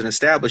versus an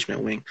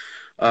establishment wing.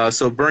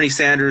 So Bernie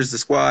Sanders, the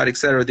Squad, et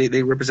cetera,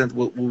 they represent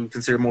what we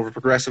consider more of a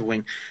progressive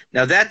wing.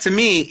 Now that to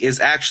me is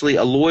actually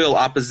a loyal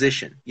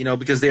opposition,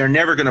 because they are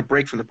never going to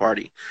break from the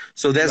party.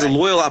 So there's a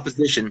loyal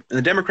opposition, and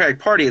the Democratic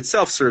Party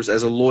itself serves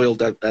as a loyal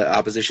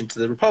opposition to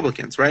the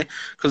Republicans, right?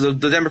 Because the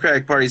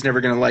Democratic Party is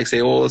never going to say,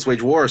 oh, let's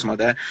wage war or something like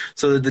that.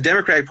 So the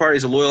Democratic Party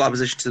is a loyal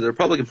opposition to the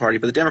Republican Party,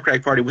 but the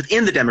Democratic Party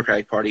within the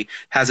Democratic Party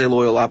has a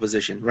loyal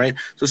opposition, right?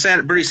 So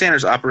Bernie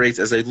Sanders operates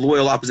as a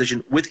loyal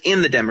opposition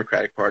within the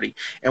Democratic Party,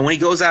 and when he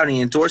goes out and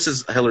he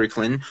endorses Hillary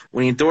Clinton,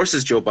 when he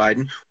endorses Joe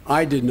Biden,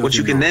 what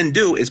you can then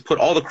do is put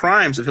all the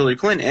crimes of Hillary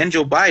Clinton and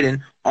Joe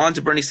Biden onto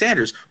Bernie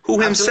Sanders,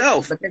 who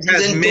himself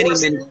has many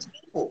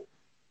people.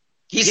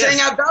 He's saying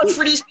I vouch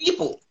for these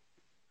people.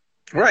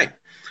 Right.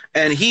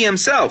 And he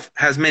himself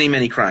has many,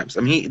 many crimes. I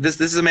mean, this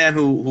is a man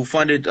who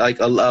funded like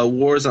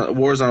wars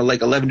on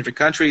like 11 different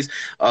countries.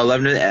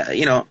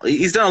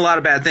 He's done a lot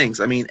of bad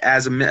things. I mean,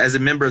 as a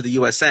member of the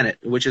U.S. Senate,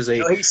 which is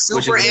he's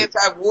super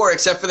anti-war,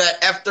 except for that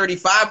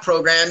F-35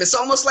 program. It's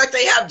almost like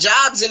they have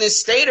jobs in his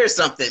state or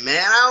something,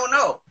 man. I don't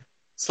know.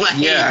 It's like,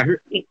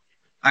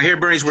 I hear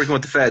Bernie's working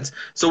with the feds.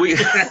 So he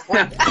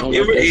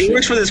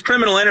works for this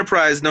criminal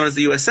enterprise known as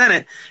the U.S.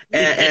 Senate,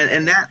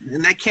 and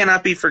that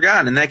cannot be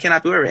forgotten, and that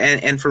cannot be over.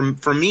 And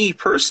for me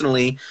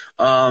personally,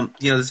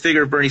 this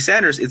figure of Bernie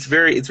Sanders, it's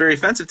very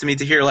offensive to me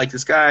to hear like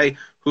this guy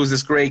who's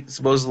this great,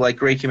 supposedly like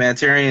great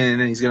humanitarian,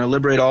 and he's going to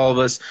liberate all of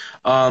us.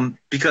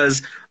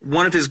 Because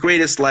one of his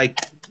greatest, like,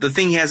 the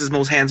thing he has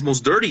his hands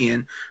most dirty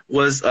in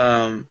was,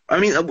 I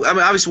mean,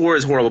 obviously war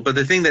is horrible, but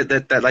the thing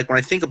that like when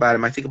I think about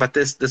him, I think about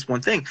this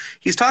one thing.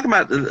 He's talking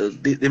about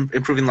the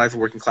improving the life of the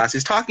working class.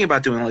 He's talking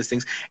about doing all these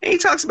things, and he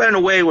talks about it in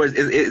a way where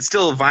it's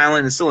still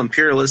violent, it's still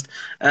imperialist,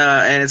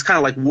 and it's kind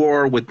of like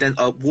war with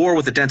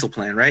a dental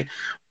plan, right?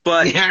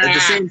 But at the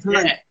same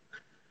time.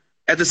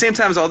 At the same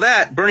time as all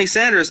that, Bernie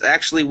Sanders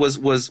actually was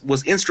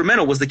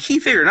instrumental, was the key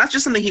figure, not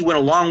just something he went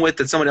along with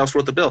that somebody else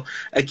wrote the bill,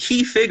 a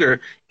key figure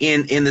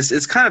in this.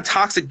 It's kind of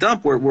toxic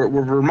dump where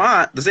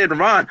Vermont, the state of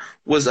Vermont,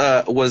 was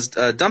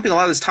dumping a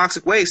lot of this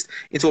toxic waste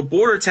into a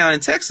border town in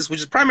Texas, which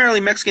is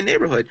primarily Mexican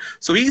neighborhood.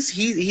 So he's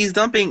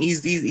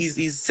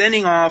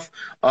sending off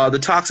the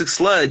toxic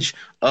sludge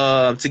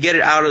to get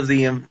it out of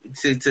the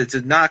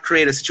to not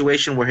create a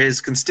situation where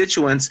his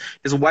constituents,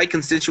 his white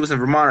constituents in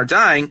Vermont, are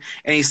dying,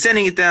 and he's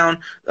sending it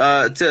down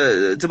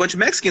to a bunch of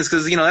Mexicans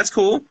because that's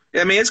cool.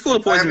 I mean, it's cool to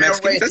poison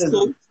Mexicans. That's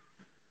cool.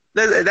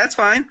 That's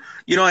fine,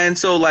 and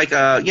so like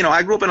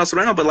I grew up in El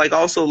Sereno, but like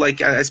also like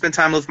I spent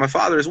time with my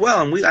father as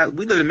well, and we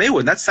live in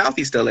Maywood. That's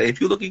Southeast LA.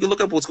 If you can look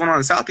up what's going on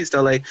in Southeast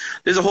LA.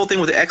 There's a whole thing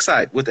with the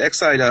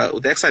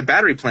Exide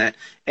battery plant,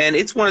 and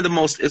it's one of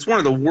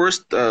the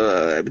worst.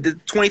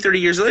 20, 30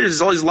 years later,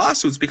 there's all these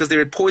lawsuits because they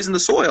had poisoned the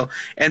soil,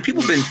 and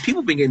people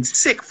been getting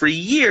sick for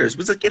years.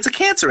 It's a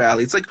cancer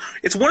alley.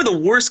 It's one of the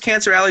worst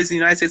cancer alleys in the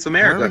United States of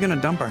America. Where are we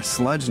gonna dump our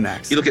sludge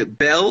next? You look at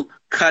Bell,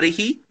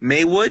 Cudahy,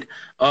 Maywood,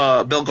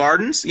 Bell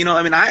Gardens.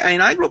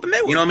 I grew up in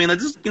Maywood.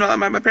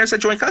 My parents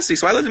had joint custody,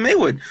 so I lived in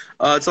Maywood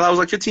until I was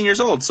like 15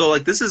 years old. So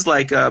like this is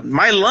like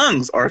my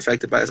lungs are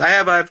affected by this. I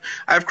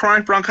have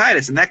chronic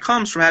bronchitis, and that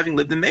comes from having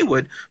lived in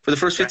Maywood for the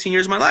first 15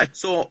 years of my life.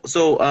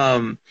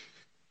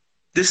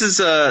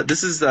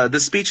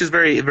 This speech is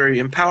very,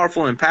 very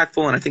powerful and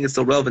impactful, and I think it's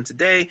still relevant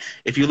today.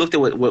 If you looked at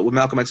what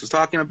Malcolm X was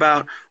talking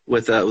about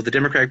with the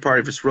Democratic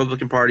Party versus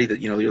Republican Party,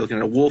 that you're looking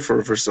at a wolf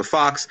versus a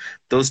fox,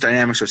 those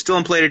dynamics are still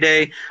in play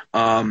today.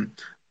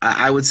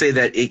 I would say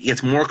that it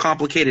gets more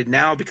complicated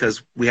now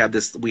because we have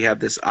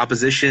this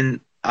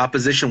opposition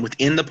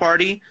within the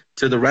party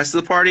to the rest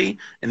of the party,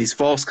 and these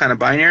false kind of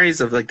binaries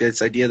of like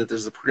this idea that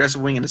there's a progressive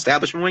wing and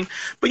establishment wing.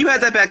 But you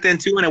had that back then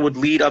too, and it would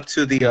lead up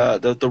to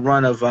the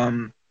run of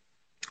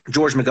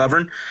George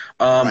McGovern,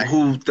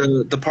 who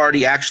the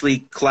party actually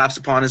collapsed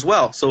upon as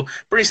well. So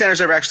Bernie Sanders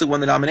never actually won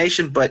the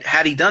nomination, but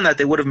had he done that,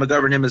 they would have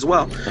McGoverned him as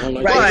well.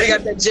 Right, they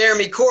got that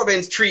Jeremy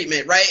Corbyn's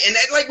treatment, right? And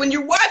like when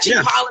you're watching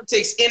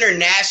politics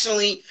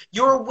internationally,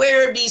 you're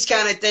aware of these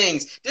kind of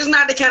things. This is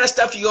not the kind of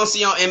stuff you're going to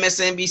see on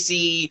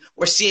MSNBC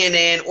or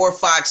CNN or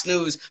Fox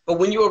News. But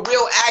when you're a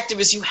real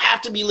activist, you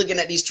have to be looking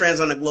at these trends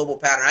on a global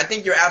pattern. I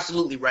think you're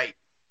absolutely right.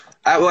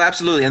 Well,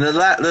 absolutely. And the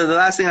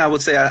last thing I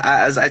would say,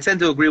 I tend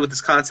to agree with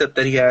this concept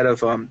that he had of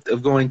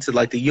going to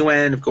like the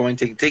UN, of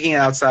taking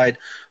outside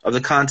of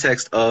the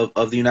context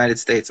of the United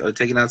States, or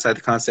taking outside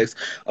the context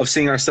of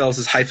seeing ourselves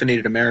as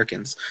hyphenated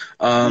Americans.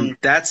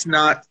 Has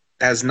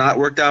not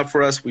worked out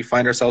for us. We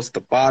find ourselves at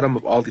the bottom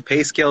of all the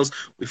pay scales.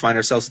 We find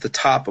ourselves at the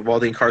top of all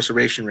the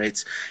incarceration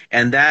rates.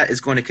 And that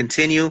is going to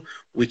continue.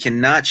 We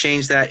cannot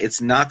change that.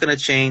 It's not going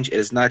to change. It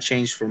has not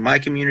changed for my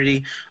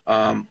community.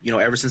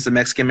 Ever since the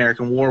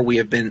Mexican-American War, we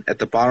have been at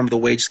the bottom of the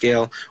wage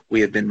scale.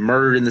 We have been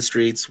murdered in the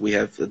streets.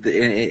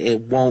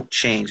 It won't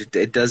change.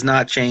 It does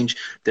not change.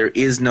 There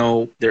is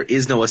no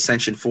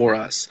ascension for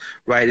us,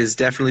 right? It has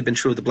definitely been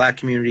true of the black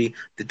community.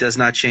 That does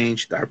not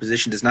change. Our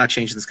position does not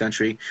change in this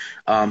country.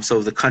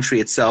 So the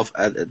country itself,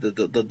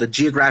 the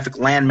geographic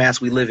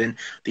landmass we live in,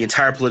 the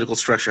entire political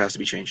structure has to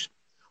be changed.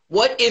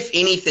 What, if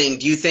anything,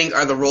 do you think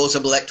are the roles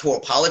of electoral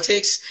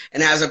politics?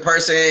 And as a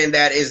person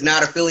that is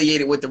not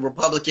affiliated with the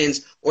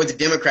Republicans or the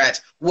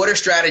Democrats, what are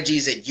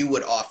strategies that you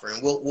would offer?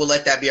 And we'll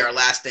let that be our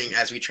last thing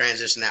as we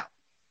transition out.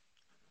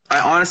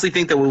 I honestly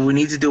think that what we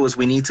need to do is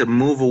we need to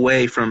move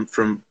away from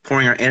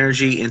pouring our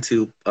energy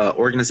into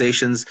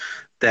organizations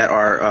that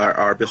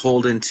are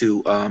beholden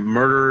to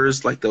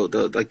murderers like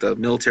the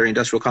military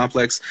industrial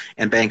complex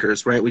and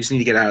bankers, right? We just need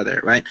to get out of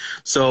there, right?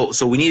 So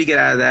we need to get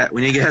out of that.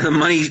 We need to get out of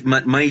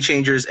the money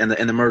changers and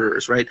the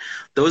murderers, right?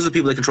 Those are the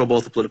people that control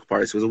both the political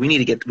parties. So we need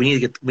to get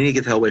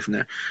the hell away from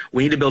there.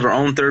 We need to build our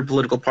own third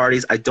political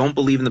parties. I don't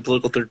believe in the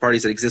political third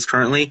parties that exist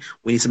currently.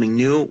 We need something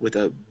new with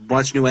a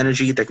much new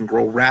energy that can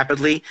grow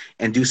rapidly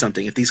and do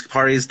something. If these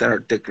parties that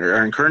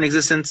are in current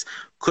existence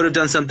could have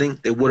done something,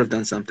 they would have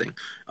done something.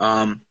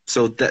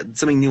 So that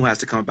something new has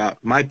to come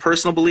about. My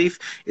personal belief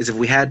is if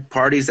we had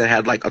parties that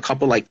had like a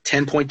couple like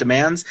 10-point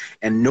demands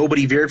and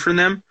nobody veered from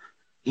them,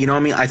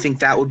 I think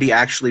that would be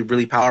actually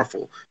really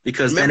powerful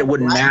because then it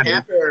wouldn't matter.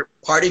 Panther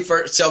Party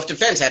for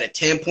Self-Defense had a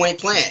 10-point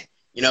plan.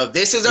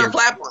 This is our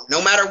platform.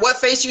 No matter what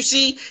face you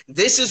see,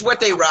 this is what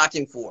they're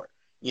rocking for.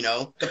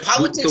 The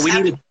politics have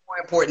to be more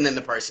important than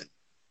the person.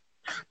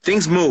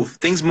 Things move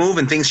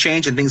and things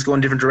change and things go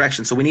in different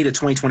directions. So we need a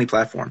 2020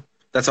 platform.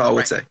 That's all I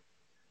would say.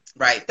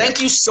 Right.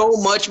 Thank you so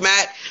much,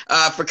 Matt,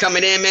 for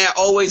coming in, man.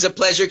 Always a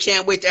pleasure.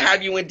 Can't wait to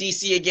have you in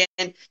D.C.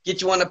 again.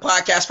 Get you on the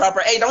podcast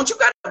proper. Hey, don't you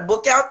got a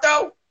book out,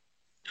 though?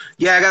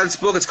 Yeah, I got this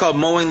book. It's called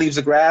Mowing Leaves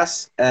the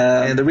Grass.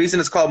 And the reason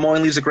it's called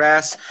Mowing Leaves the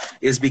Grass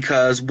is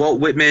because Walt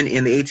Whitman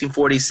in the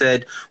 1840s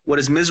said, "What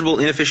is miserable,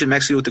 inefficient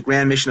Mexico with the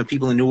grand mission of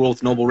people in New World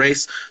with noble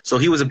race?" So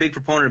he was a big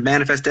proponent of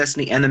Manifest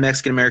Destiny and the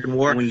Mexican-American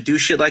War. And when you do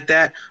shit like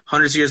that,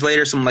 hundreds of years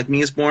later, someone like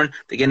me is born,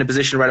 they get in a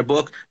position to write a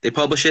book, they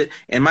publish it.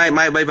 And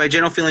my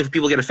general feeling for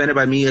people get offended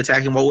by me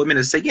attacking Walt Whitman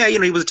is say, yeah,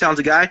 he was a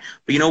talented guy,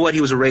 but you know what?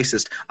 He was a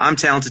racist. I'm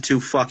talented too.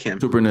 Fuck him.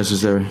 Super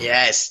necessary.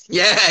 Yes.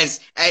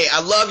 Hey,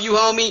 I love you,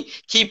 homie.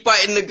 Keep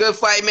fighting the good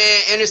fight,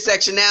 man.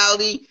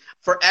 Intersectionality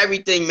for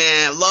everything,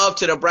 man. Love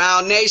to the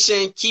Brown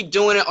Nation. Keep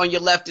doing it on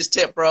your leftist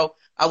tip, bro.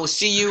 I will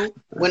see you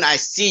when I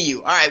see you.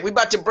 All right, we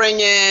about to bring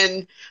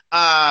in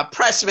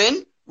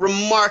Pressman,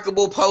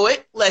 remarkable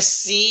poet. Let's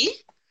see.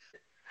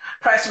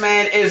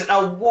 Pressman is an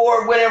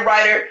award-winning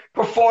writer,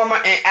 performer,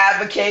 and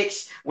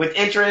advocate with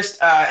interest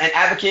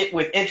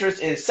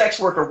in sex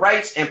worker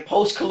rights and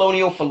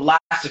post-colonial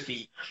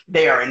philosophy.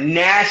 They are a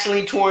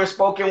nationally touring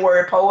spoken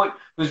word poet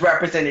who's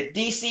represented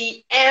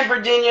DC and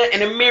Virginia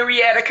in a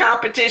myriad of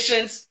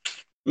competitions.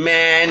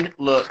 Man,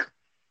 look,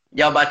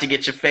 y'all about to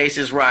get your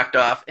faces rocked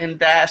off, and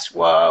that's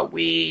what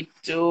we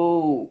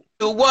do.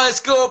 What's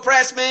good,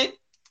 Pressman?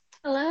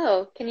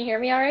 Hello. Can you hear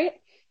me all right?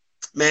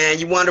 Man,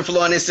 you wonderful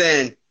on this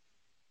end.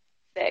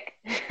 Sick.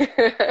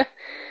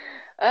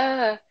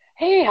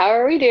 Hey, how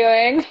are we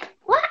doing?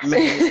 What?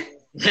 Man.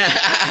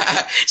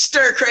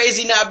 Stir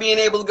crazy not being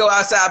able to go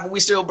outside, but we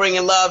still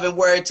bringing love and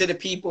word to the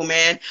people,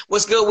 man.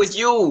 What's good with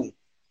you?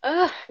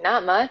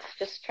 Not much.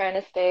 Just trying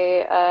to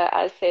stay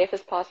as safe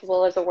as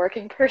possible as a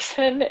working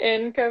person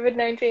in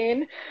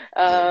COVID-19.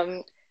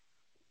 I'm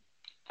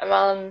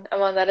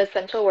on that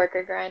essential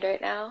worker grind right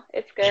now.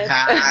 It's good.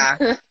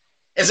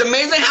 It's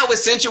amazing how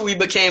essential we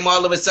became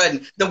all of a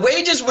sudden. The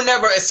wages were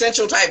never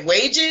essential type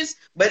wages,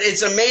 but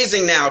it's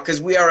amazing now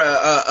because we are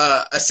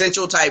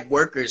essential type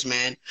workers,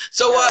 man.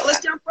 So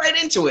let's jump right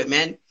into it,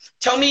 man.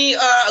 Tell me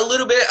a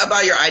little bit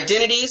about your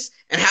identities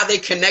and how they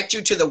connect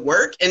you to the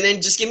work, and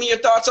then just give me your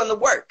thoughts on the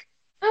work.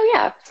 Oh,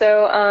 yeah.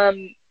 So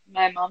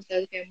my mom's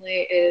side of the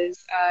family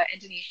is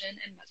Indonesian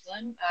and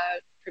Muslim,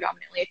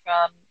 predominantly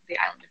from the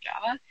island of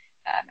Java.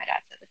 My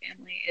dad's side of the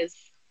family is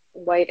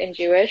white and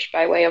Jewish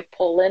by way of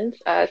Poland.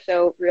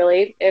 So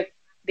really, if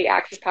the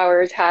Axis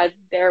powers had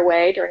their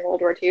way during World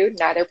War II,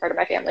 neither part of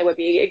my family would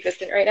be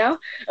existent right now.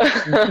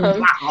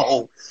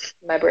 Wow.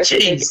 My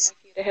birthday is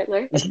to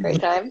Hitler. That's a great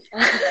time.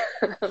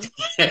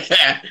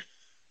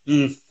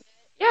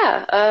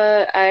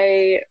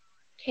 I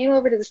came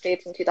over to the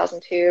States in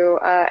 2002,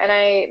 and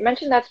I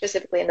mentioned that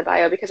specifically in the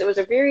bio because it was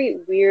a very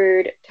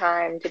weird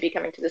time to be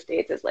coming to the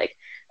States as like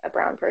a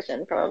brown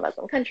person from a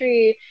Muslim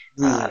country.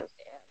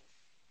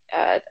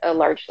 A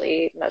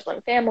largely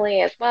Muslim family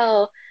as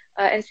well,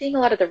 and seeing a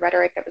lot of the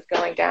rhetoric that was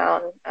going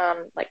down,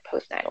 like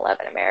post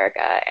 9/11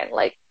 America, and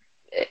like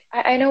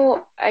I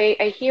know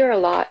I hear a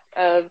lot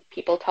of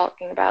people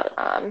talking about.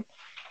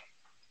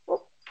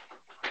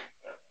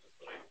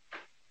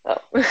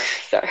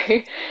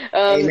 Sorry.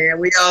 Hey man,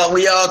 we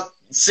all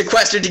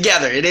sequestered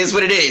together. It is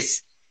what it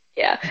is.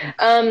 Yeah.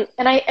 And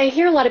I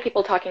hear a lot of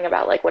people talking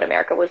about like what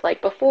America was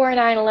like before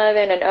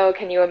 9/11 and oh,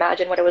 can you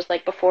imagine what it was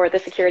like before the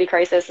security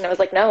crisis? And I was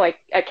like, no, I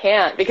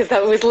can't, because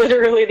that was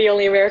literally the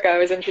only America I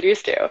was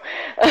introduced to.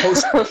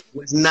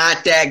 Was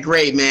not that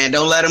great, man.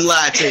 Don't let them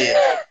lie to you.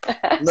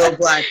 Little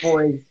black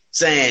boy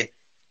saying.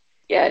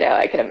 Yeah, no,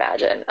 I can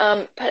imagine.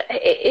 But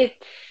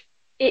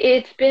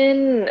it's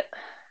been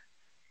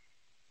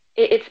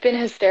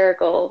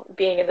hysterical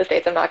being in the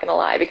States, I'm not going to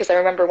lie, because I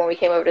remember when we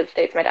came over to the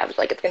States, my dad was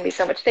like, it's going to be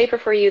so much safer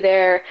for you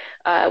there.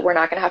 We're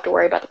not going to have to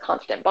worry about the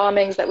constant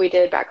bombings that we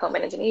did back home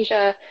in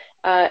Indonesia.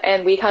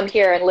 And we come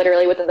here, and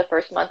literally within the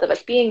first month of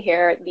us being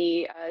here,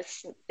 the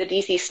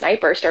DC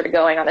sniper started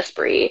going on a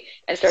spree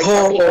and started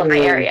killing people in my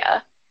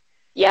area.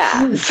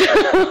 Yeah.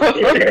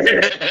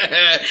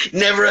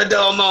 Never a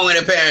dull moment,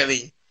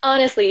 apparently.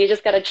 Honestly, you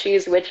just got to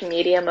choose which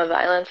medium of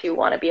violence you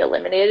want to be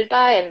eliminated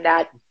by, and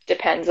that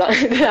depends on,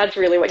 that's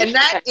really what you and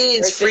that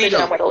is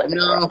freedom.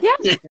 Yeah,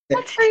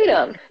 that's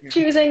freedom.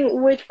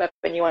 Choosing which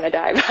weapon you want to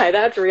die by,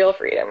 that's real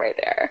freedom right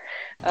there.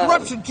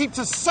 Corruption keeps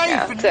us safe.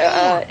 Yeah, so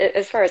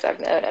as far as I've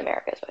known,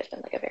 America's always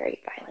been like a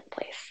very violent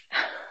place.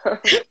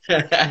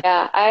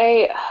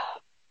 Yeah,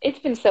 it's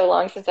been so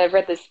long since I've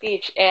read this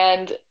speech,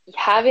 and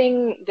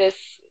having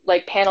this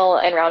like panel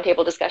and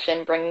roundtable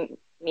discussion bring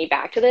me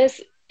back to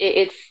this,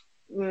 it's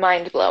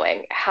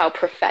mind-blowing how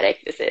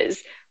prophetic this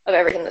is of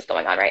everything that's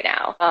going on right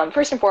now.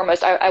 First and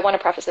foremost, I want to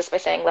preface this by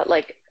saying that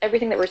like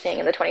everything that we're seeing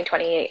in the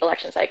 2020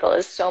 election cycle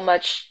is so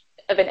much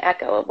of an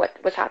echo of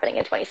what was happening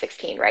in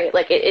 2016, right?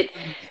 Like it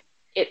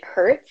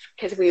hurts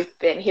because we've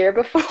been here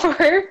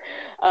before,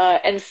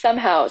 and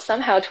somehow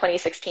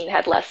 2016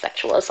 had less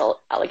sexual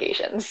assault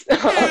allegations on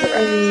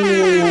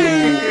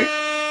the record.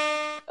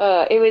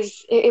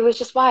 It was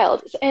just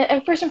wild.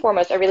 And first and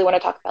foremost, I really want to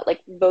talk about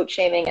like vote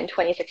shaming in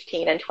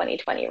 2016 and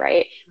 2020,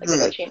 right? Like the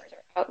vote shamers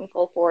are out in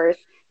full force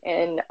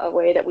in a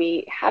way that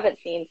we haven't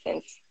seen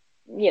since,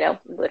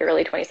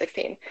 literally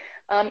 2016.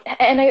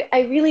 And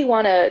I really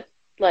want to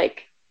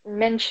like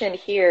mention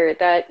here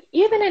that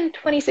even in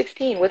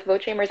 2016, with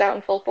vote chambers out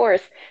in full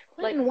force,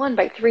 Clinton won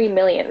by 3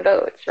 million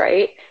votes,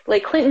 right?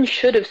 Like, Clinton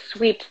should have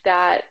swept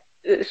that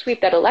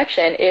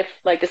election if,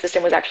 like, the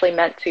system was actually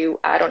meant to,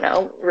 I don't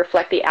know,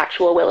 reflect the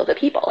actual will of the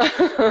people.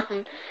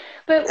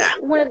 But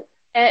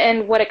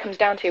what it comes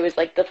down to is,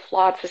 like, the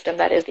flawed system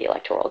that is the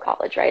Electoral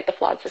College, right? The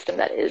flawed system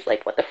that is,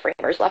 like, what the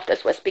framers left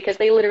us with, because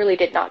they literally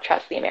did not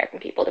trust the American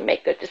people to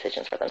make good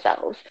decisions for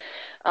themselves.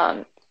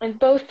 And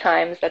both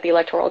times that the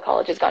Electoral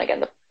College has gone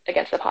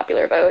against the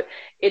popular vote,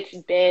 it's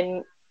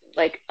been,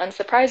 like,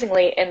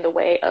 unsurprisingly, in the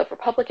way of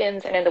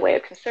Republicans and in the way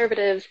of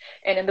conservatives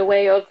and in the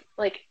way of,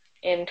 like,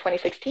 in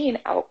 2016,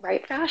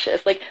 outright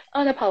fascists, like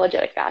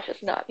unapologetic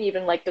fascists, not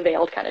even like the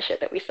veiled kind of shit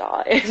that we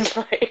saw in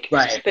like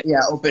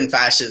open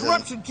fascism.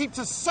 Corruption keeps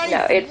us safe.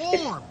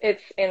 No,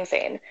 it's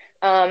insane.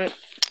 And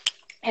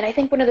I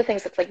think one of the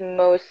things that's like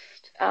most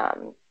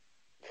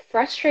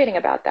frustrating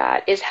about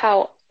that is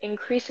how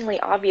increasingly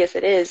obvious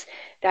it is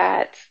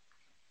that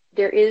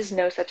there is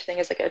no such thing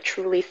as like a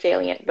truly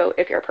salient vote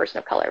if you're a person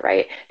of color,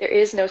 right? There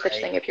is no such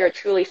thing if you're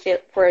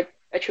for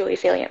a truly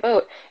salient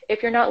vote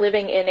if you're not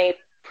living in a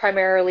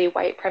primarily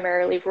white,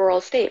 primarily rural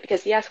state,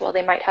 because yes, while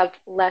they might have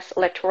less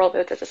electoral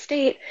votes as a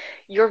state,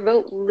 your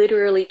vote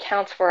literally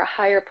counts for a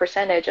higher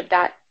percentage of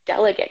that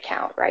delegate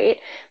count, right?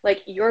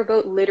 Like, your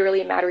vote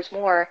literally matters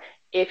more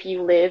if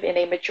you live in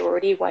a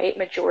majority white,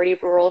 majority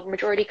rural,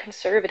 majority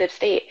conservative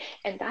state.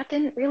 And that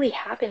didn't really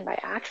happen by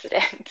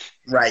accident.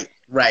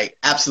 Right,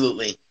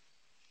 absolutely.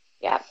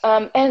 Yeah,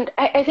 and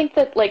I think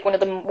that, like, one of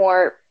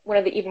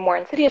the even more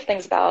insidious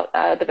things about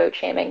the vote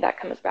shaming that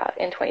comes about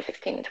in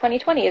 2016 and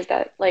 2020 is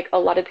that, like, a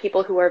lot of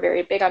people who are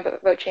very big on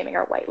vote shaming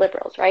are white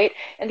liberals, right?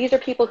 And these are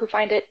people who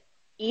find it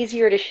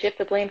easier to shift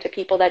the blame to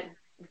people that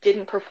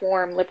didn't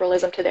perform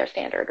liberalism to their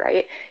standard,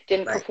 right?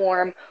 Didn't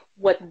perform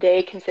what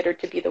they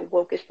considered to be the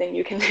wokest thing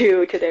you can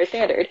do to their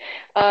standard.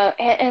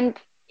 And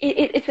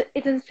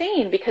it's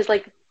insane because,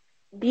 like,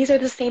 these are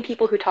the same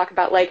people who talk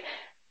about, like,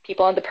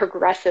 people on the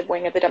progressive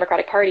wing of the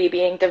Democratic Party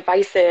being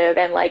divisive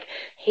and, like,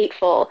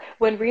 hateful,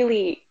 when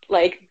really,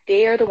 like,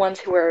 they are the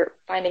ones who are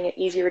finding it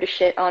easier to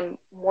shit on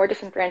more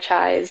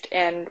disenfranchised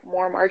and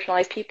more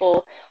marginalized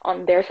people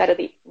on their side of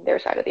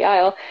the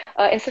aisle,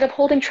 instead of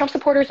holding Trump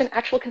supporters and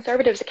actual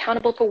conservatives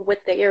accountable for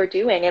what they are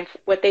doing and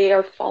what they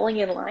are falling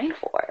in line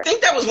for. I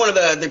think that was one of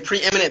the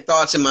preeminent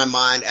thoughts in my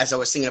mind as I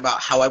was thinking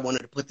about how I wanted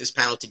to put this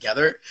panel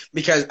together,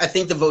 because I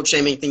think the vote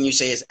shaming thing you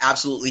say is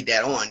absolutely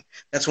dead on.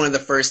 That's one of the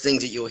first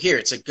things that you'll hear.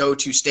 It's a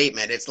go-to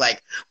statement. It's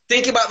like,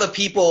 think about the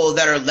people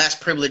that are less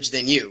privileged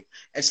than you.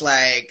 It's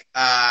like,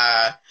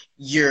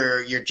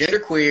 you're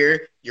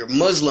genderqueer, you're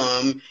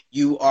Muslim,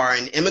 you are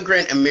an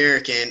immigrant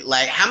American.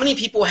 Like, how many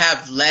people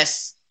have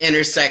less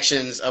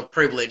intersections of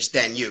privilege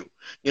than you?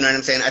 You know what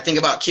I'm saying? I think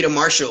about Keita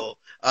Marshall,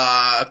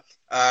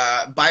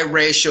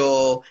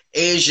 biracial,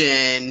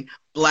 Asian,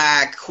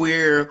 Black,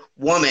 queer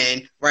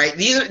woman, right?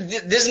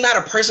 This is not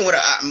a person with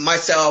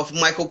myself,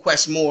 Michael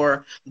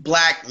Questmore,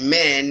 Black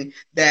men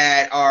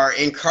that are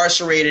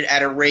incarcerated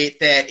at a rate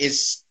that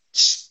is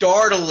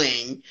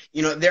startling.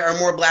 You know, there are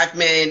more Black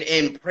men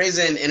in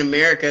prison in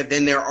America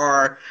than there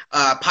are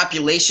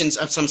populations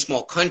of some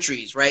small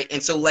countries, right?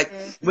 And so, like,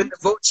 when the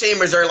vote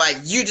chambers are like,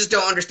 you just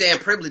don't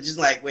understand privilege, it's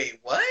like, wait,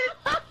 what?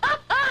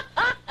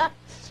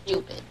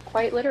 Stupid.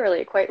 Quite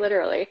literally.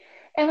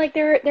 And, like,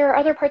 there are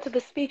other parts of the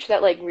speech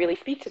that, like, really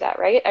speak to that,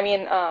 right? I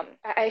mean,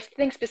 I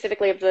think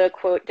specifically of the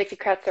quote,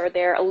 Dixiecrats are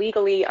there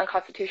illegally,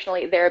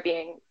 unconstitutionally, there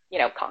being, you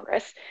know,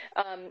 Congress.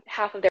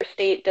 Half of their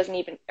state doesn't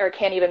even, or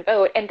can't even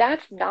vote. And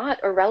that's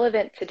not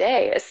irrelevant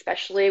today,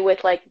 especially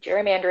with, like,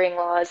 gerrymandering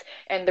laws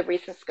and the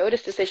recent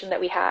SCOTUS decision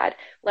that we had.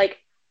 Like,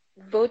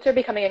 votes are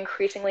becoming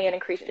increasingly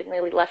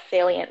less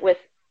salient with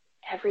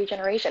every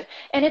generation.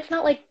 And it's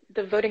not like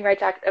the Voting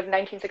Rights Act of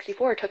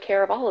 1964 took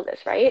care of all of this,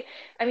 right?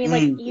 I mean,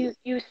 like,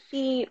 you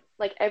see,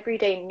 like,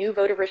 everyday new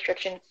voter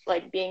restrictions,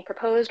 like, being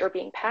proposed or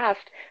being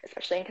passed,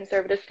 especially in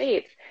conservative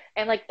states.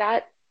 And, like,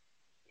 that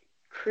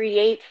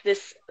creates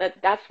this,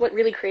 that's what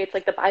really creates,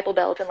 like, the Bible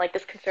Belt and, like,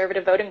 this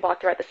conservative voting bloc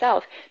throughout the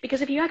South.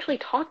 Because if you actually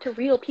talk to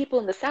real people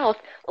in the South,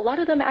 a lot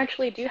of them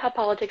actually do have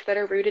politics that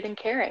are rooted in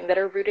caring, that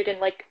are rooted in,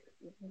 like,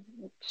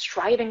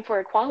 striving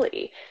for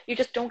equality. You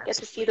just don't get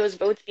to see those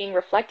votes being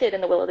reflected in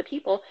the will of the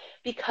people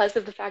because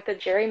of the fact that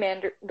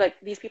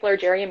these people are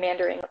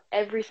gerrymandering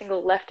every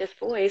single leftist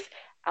voice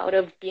out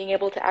of being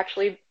able to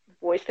actually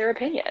voice their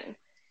opinion.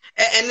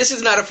 And this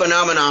is not a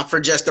phenomenon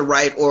for just the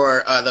right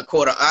or the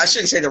quote. I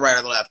shouldn't say the right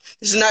or the left.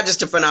 This is not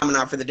just a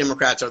phenomenon for the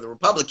Democrats or the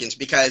Republicans,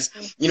 because,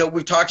 you know,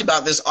 we've talked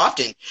about this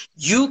often.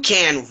 You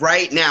can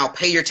right now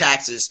pay your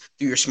taxes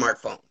through your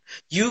smartphone.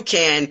 You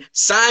can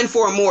sign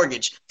for a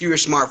mortgage through your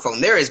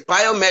smartphone. There is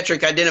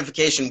biometric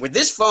identification where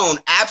this phone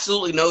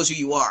absolutely knows who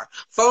you are.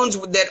 Phones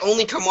that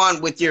only come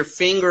on with your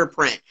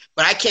fingerprint.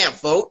 But I can't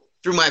vote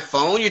through my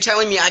phone? You're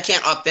telling me I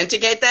can't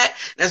authenticate that?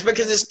 That's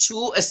because it's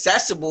too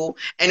accessible.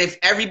 And if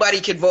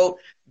everybody could vote,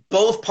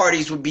 both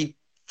parties would be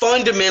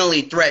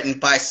fundamentally threatened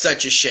by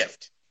such a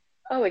shift.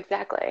 Oh,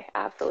 exactly.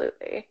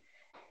 Absolutely.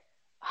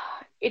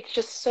 It's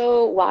just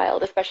so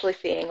wild, especially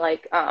seeing,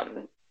 like,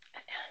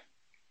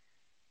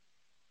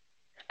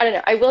 I don't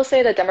know. I will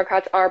say that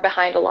Democrats are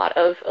behind a lot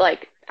of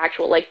like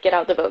actual like get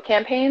out the vote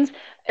campaigns,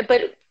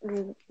 but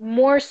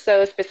more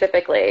so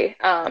specifically,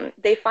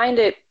 they find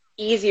it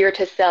easier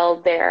to sell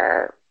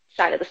their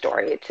side of the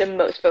story to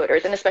most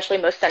voters, and especially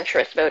most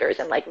centrist voters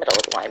and like middle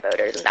of the line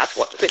voters, and that's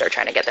who they're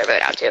trying to get their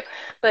vote out to.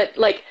 But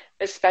like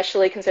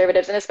especially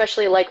conservatives and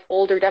especially like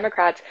older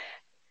Democrats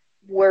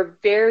were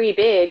very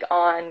big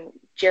on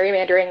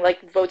gerrymandering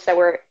like votes that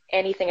were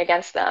anything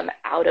against them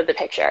out of the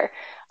picture.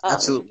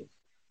 Absolutely.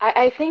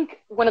 I think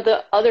one of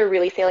the other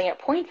really salient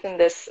points in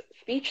this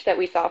speech that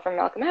we saw from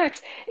Malcolm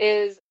X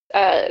is,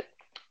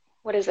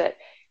 what is it?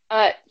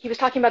 He was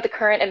talking about the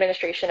current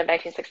administration of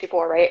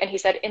 1964, right? And he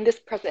said, in this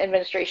present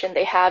administration,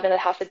 they have in the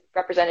House of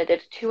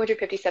Representatives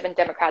 257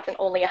 Democrats and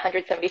only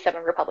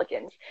 177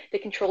 Republicans. They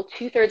control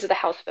 2/3 of the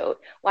House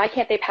vote. Why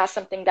can't they pass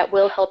something that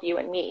will help you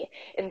and me?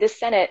 In this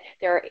Senate,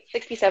 there are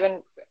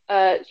 67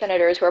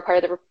 senators who are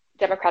part of the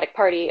Democratic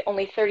Party.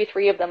 Only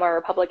 33 of them are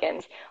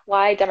Republicans.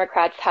 Why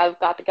Democrats have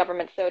got the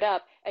government sewed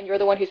up, and you're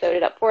the one who sewed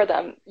it up for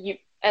them?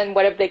 And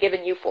what have they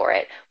given you for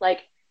it?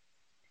 Like,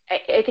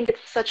 I think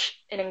it's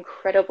such an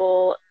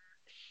incredible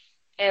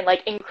and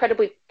like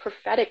incredibly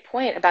prophetic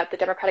point about the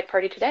Democratic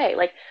Party today.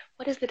 Like,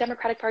 what is the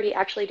Democratic Party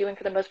actually doing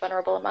for the most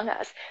vulnerable among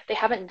us? They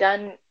haven't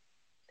done,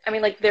 I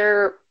mean, like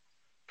their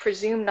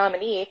presumed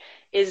nominee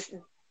is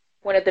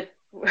one of the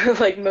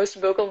like most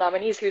vocal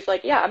nominees who's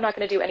like, yeah, I'm not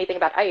going to do anything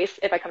about ICE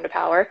if I come to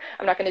power.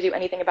 I'm not going to do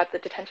anything about the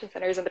detention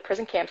centers and the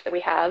prison camps that we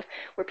have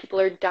where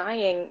people are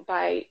dying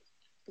by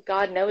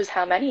God knows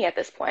how many at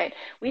this point.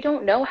 We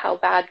don't know how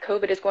bad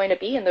COVID is going to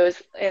be in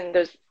those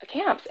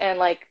camps, and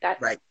like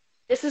that. Right.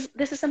 This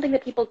is something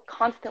that people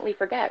constantly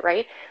forget,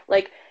 right?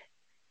 Like,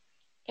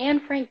 Anne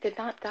Frank did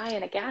not die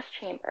in a gas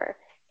chamber.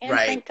 Anne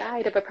Frank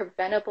died of a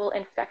preventable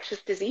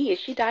infectious disease.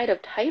 She died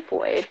of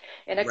typhoid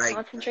in a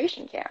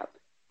concentration camp.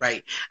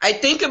 Right. I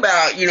think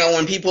about,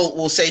 when people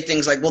will say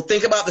things like, well,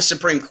 think about the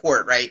Supreme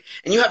Court, right?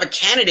 And you have a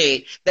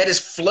candidate that has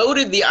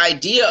floated the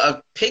idea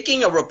of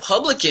picking a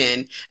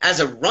Republican as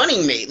a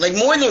running mate, like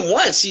more than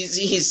once.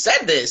 He's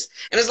said this.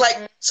 And it's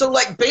like, so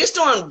like based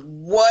on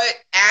what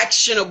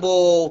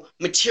actionable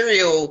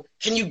material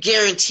can you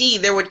guarantee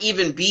there would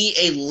even be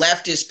a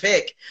leftist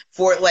pick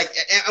for like,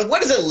 and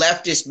what does a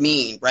leftist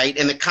mean, right?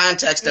 In the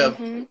context of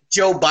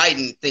Joe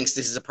Biden thinks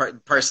this is a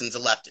person's a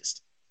leftist.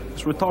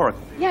 It's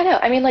rhetorical. Yeah, no,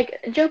 I mean, like,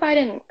 Joe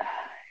Biden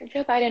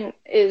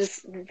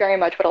is very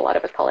much what a lot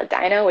of us call a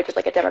dino, which is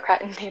like a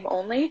Democrat in name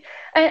only.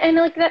 And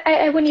like that,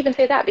 I wouldn't even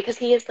say that because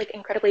he is like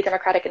incredibly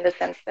Democratic in the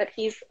sense that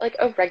he's like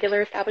a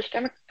regular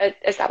establishment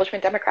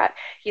Democrat.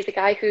 He's a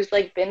guy who's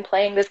like been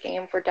playing this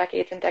game for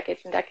decades and decades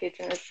and decades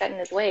and is set in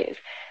his ways.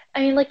 I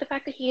mean, like the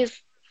fact that he has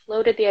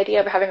floated the idea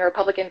of having a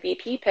Republican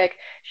VP pick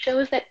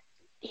shows that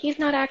he's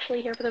not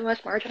actually here for the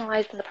most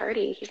marginalized in the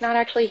party. He's not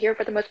actually here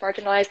for the most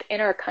marginalized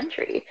in our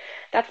country.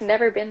 That's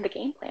never been the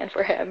game plan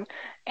for him.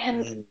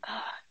 And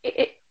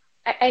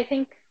I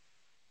think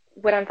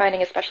what I'm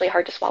finding especially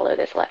hard to swallow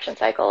this election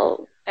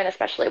cycle, and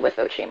especially with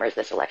vote shamers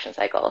this election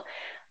cycle,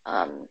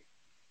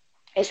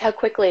 is how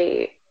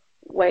quickly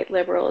white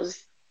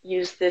liberals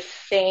use this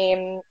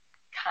same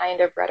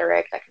kind of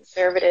rhetoric that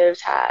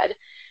conservatives had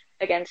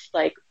against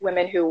like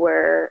women who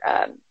were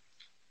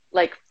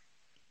like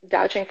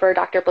vouching for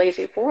Dr.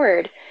 Blasey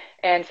Ford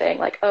and saying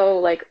like, oh,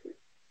 like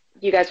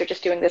you guys are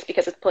just doing this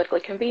because it's politically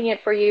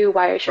convenient for you.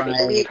 Why should we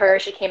believe her?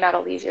 She came out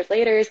all these years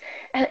later.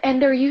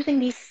 And they're using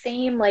these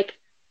same like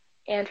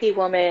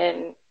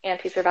anti-woman,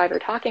 anti-survivor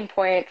talking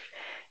points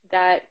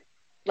that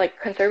like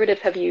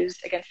conservatives have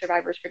used against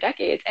survivors for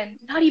decades, and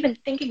not even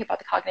thinking about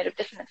the cognitive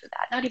dissonance of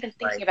that, not even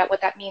thinking about what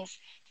that means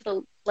to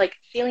the like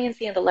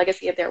saliency and the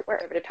legacy of their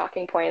work. The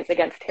talking points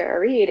against Tara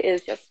Reade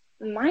is just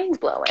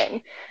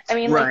mind-blowing. I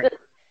mean, like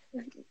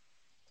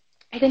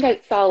I think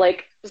I saw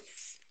like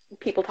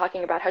people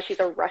talking about how she's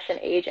a Russian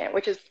agent,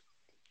 which is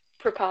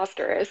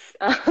preposterous.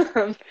 Oh,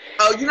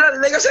 they're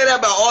gonna say that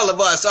about all of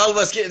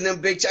us getting them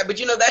big check. But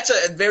that's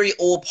a very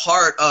old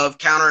part of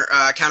counter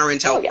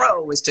intel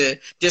pro is to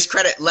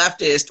discredit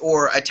leftist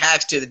or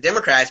attach to the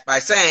Democrats by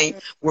saying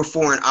we're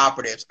foreign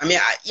operatives. I mean,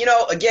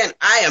 again,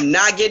 I am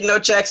not getting no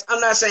checks. I'm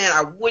not saying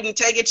I wouldn't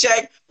take a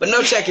check, but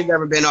no check has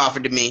ever been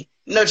offered to me.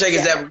 No check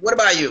has ever. What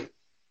about you?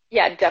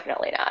 Yeah,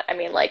 definitely not. I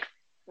mean, like,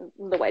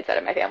 the white side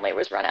of my family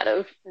was run out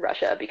of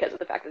Russia because of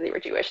the fact that they were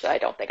Jewish, so I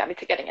don't think I'm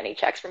getting any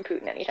checks from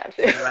Putin anytime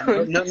soon.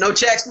 Right. No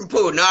checks from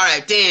Putin. All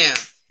right, damn.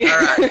 All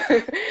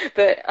right.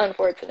 But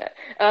unfortunate.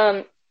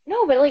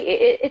 No, but like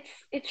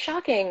it's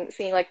shocking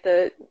seeing like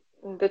the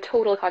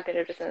total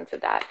cognitive dissonance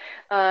of that,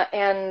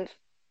 and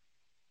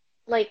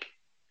like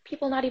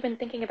people not even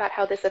thinking about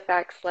how this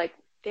affects like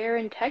their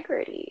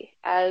integrity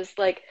as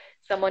like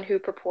someone who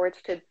purports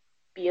to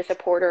be a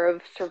supporter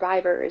of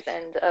survivors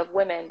and of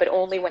women, but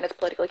only when it's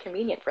politically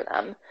convenient for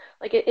them.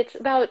 Like it's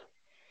about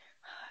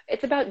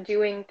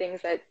doing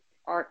things that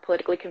aren't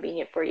politically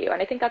convenient for you.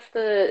 And I think that's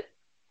the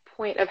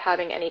point of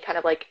having any kind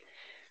of like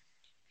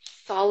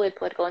solid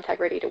political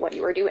integrity to what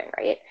you were doing,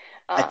 right?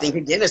 I think,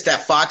 again, it's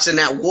that fox and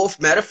that wolf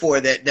metaphor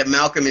that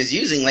Malcolm is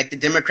using. Like, the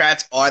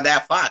Democrats are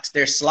that fox.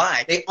 They're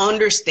sly. They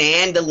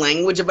understand the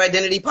language of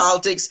identity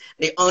politics.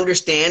 They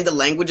understand the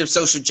language of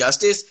social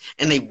justice,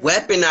 and they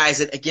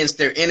weaponize it against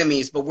their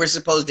enemies, but we're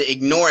supposed to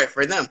ignore it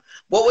for them.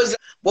 What was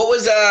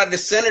the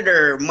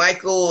senator,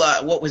 Michael,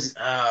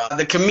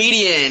 the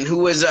comedian who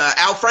was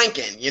Al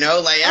Franken, you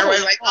know? Like,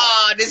 everybody's like,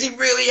 oh, does he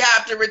really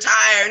have to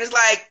retire? And it's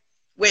like,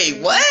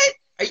 wait, what?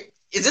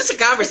 Is this a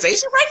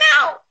conversation right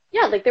now?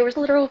 Yeah, like there was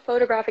literal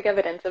photographic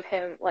evidence of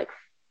him like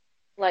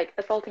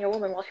assaulting a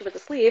woman while she was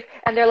asleep,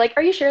 and they're like,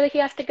 "Are you sure that he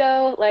has to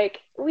go? Like,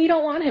 we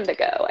don't want him to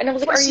go." And I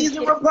was like, "Are you kidding?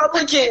 She's a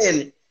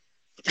Republican."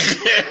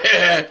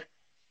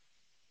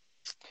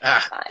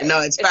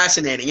 No, it's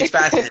fascinating. It's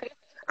fascinating.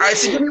 All right,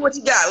 so give me what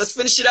you got. Let's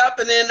finish it up,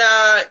 and then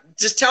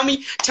just tell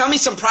me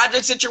some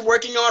projects that you're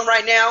working on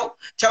right now.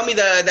 Tell me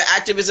the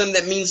activism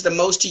that means the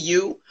most to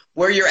you,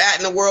 where you're at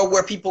in the world,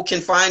 where people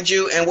can find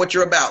you, and what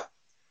you're about.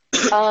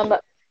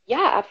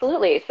 Yeah,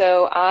 absolutely.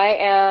 So I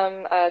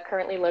am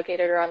currently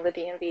located around the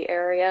DMV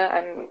area.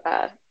 I'm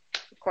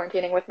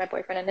quarantining with my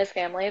boyfriend and his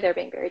family. They're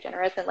being very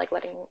generous and like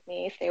letting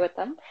me stay with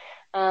them.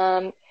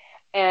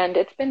 And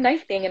it's been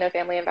nice being in a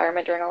family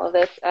environment during all of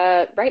this.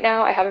 Right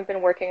now, I haven't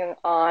been working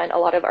on a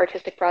lot of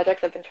artistic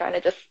projects. I've been trying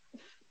to just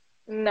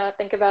not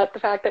think about the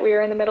fact that we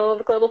are in the middle of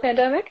a global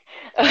pandemic.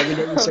 Every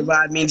day you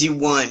survive means you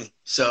won.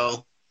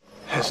 So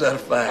is that a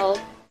fact? I'll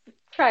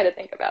try to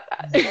think about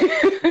that.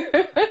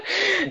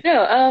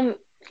 No,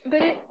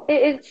 but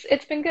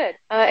it's been good.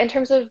 In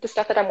terms of the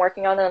stuff that I'm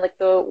working on and like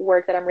the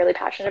work that I'm really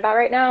passionate about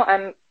right now,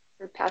 I'm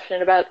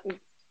passionate about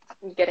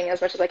getting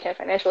as much as I can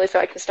financially so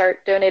I can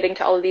start donating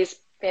to all of these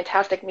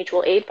fantastic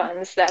mutual aid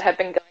funds that have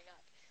been going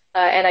up.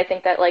 And I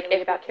think that like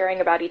it's about caring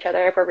about each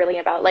other. If we're really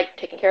about like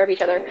taking care of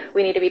each other,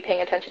 we need to be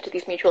paying attention to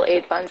these mutual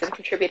aid funds and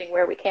contributing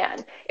where we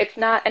can. It's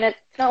not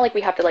like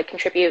we have to like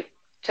contribute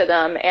to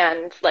them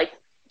and like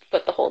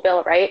foot the whole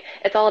bill, right?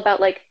 It's all about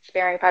like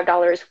sparing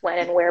 $5 when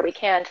and where we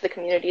can to the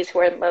communities who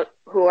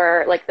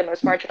are like the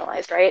most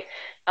marginalized, right?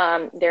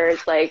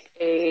 There's like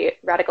a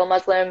radical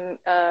Muslim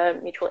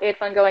mutual aid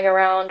fund going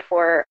around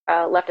for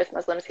leftist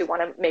Muslims who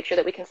want to make sure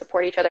that we can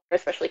support each other,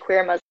 especially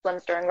queer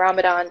Muslims during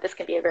Ramadan. This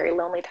can be a very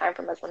lonely time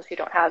for Muslims who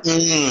don't have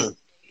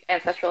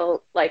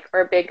ancestral like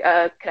or big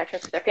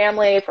connections to their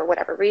family for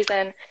whatever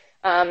reason.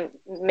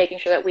 Making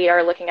sure that we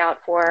are looking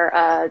out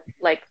for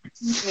like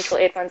mutual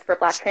aid funds for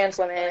Black trans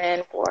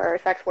women, for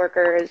sex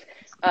workers,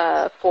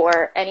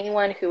 for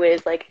anyone who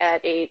is like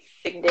at a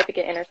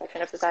significant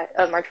intersection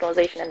of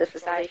marginalization in this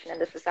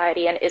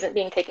society and isn't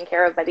being taken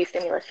care of by these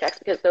stimulus checks,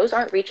 because those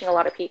aren't reaching a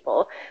lot of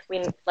people.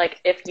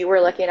 Like if you were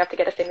lucky enough to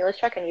get a stimulus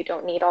check and you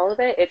don't need all of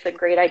it, it's a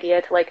great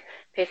idea to like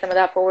pay some of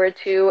that forward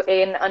to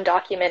an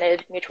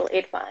undocumented mutual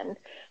aid fund,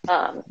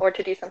 or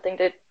to do something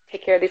to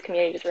take care of these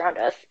communities around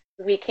us.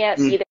 We can't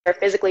be there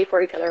physically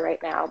for each other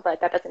right now, but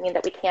that doesn't mean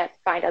that we can't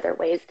find other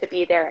ways to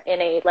be there in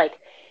a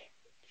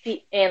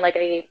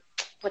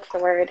what's the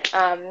word?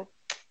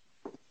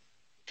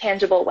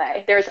 Tangible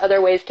way. There's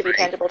other ways to be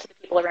tangible to the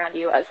people around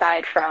you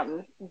aside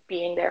from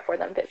being there for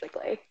them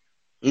physically.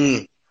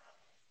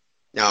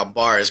 Now,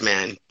 bars,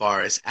 man.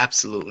 Bars.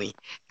 Absolutely.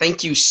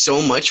 Thank you so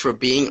much for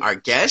being our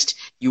guest.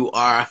 You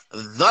are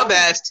the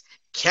best.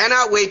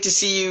 Cannot wait to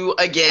see you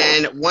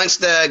again once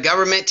the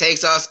government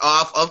takes us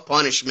off of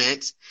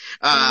punishment.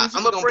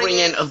 I'm gonna bring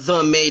in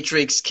the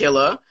Matrix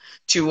Killer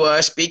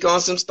to speak on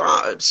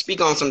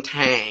some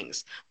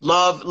tangs.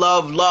 Love,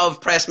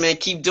 Pressman.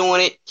 Keep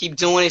doing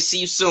it. See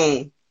you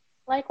soon.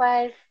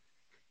 Likewise.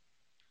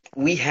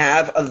 We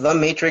have the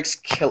Matrix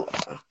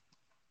Killer.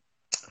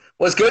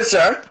 What's good,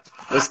 sir?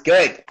 What's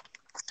good?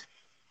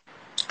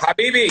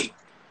 Habibi.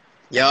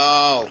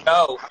 Yo.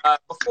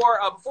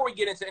 Before we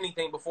get into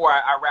anything, before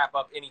I wrap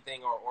up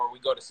anything or we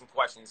go to some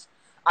questions,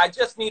 I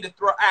just need to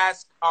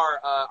ask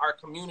our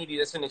community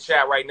that's in the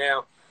chat right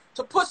now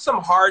to put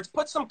some hearts,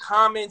 put some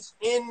comments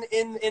in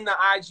the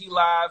IG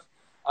Live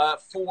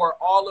for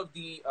all of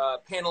the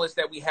panelists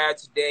that we had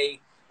today.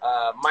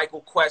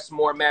 Michael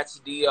Questmore, Matt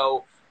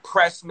Cedillo,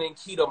 Pressman,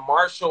 Keita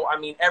Marshall. I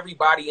mean,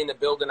 everybody in the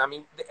building. I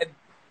mean,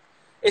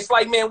 it's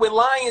like, man, when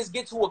lions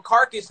get to a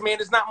carcass, man,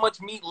 there's not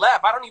much meat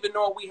left. I don't even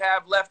know what we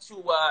have left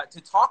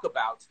to talk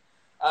about.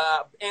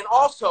 And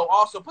also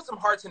put some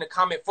hearts in the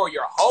comment for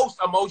your host,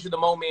 Emoji the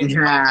Mo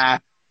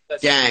Man.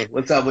 Gang,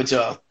 what's up with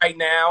y'all? Right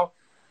now,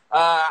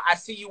 I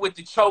see you with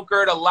the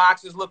choker. The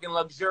locks is looking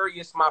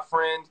luxurious, my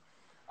friend.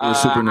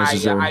 Super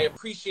necessary. I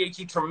appreciate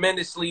you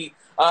tremendously.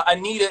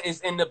 Anita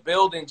is in the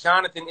building.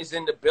 Jonathan is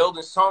in the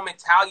building. Soman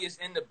Talia is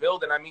in the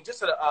building. I mean,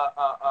 just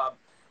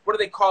what do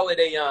they call it?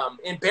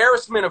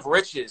 Embarrassment of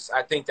riches.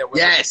 I think that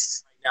we're right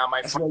now,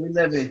 my friend. That's where we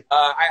live in.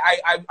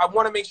 I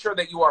want to make sure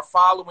that you are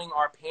following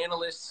our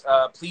panelists.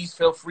 Please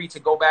feel free to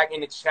go back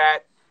in the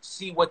chat,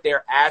 see what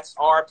their ats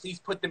are. Please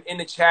put them in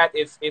the chat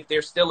if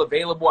they're still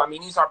available. I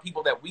mean, these are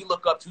people that we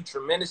look up to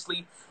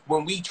tremendously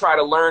when we try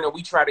to learn and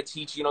we try to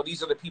teach. You know,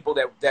 these are the people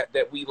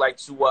that we like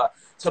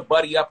to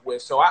buddy up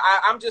with. So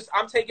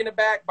I'm taken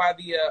aback by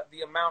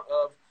the amount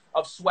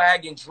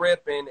swag and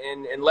drip and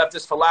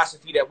leftist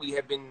philosophy that we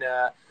have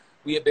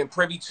been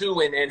privy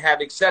to and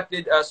have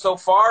accepted so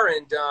far.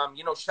 And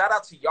shout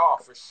out to y'all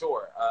for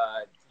sure.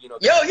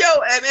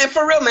 And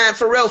for real, man,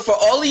 for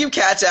all of you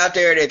cats out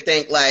there that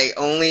think like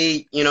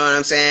only, you know what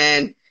I'm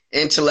saying,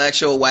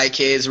 intellectual white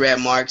kids read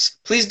Marx,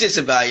 please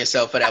disavow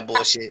yourself for that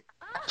bullshit.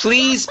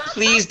 Please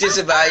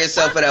disavow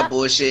yourself for that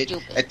bullshit.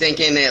 And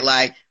thinking that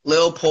like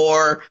little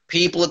poor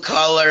people of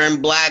color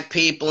and black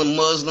people and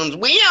Muslims,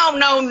 we don't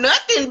know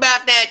nothing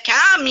about that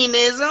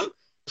communism.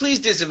 Please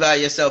disavow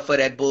yourself for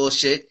that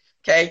bullshit,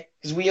 okay?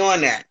 Because we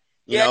on that,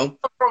 you know?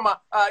 From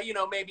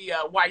maybe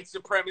white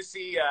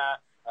supremacy,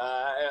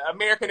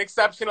 American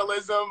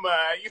exceptionalism.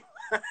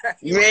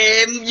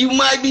 Man, you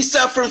might be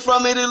suffering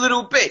from it a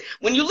little bit.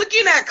 When you're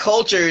looking at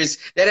cultures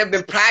that have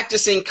been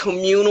practicing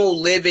communal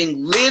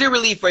living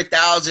literally for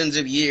thousands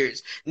of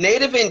years,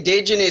 native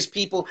indigenous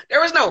people, there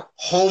was no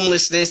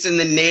homelessness in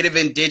the native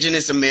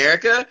indigenous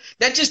America.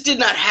 That just did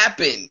not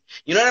happen.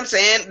 You know what I'm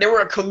saying? There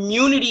were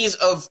communities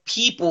of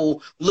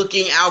people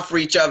looking out for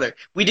each other.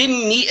 We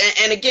didn't need,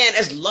 and again,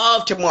 as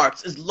love to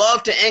Marx, as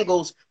love to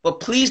Engels, but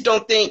please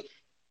don't think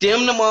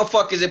them the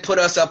motherfuckers that put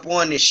us up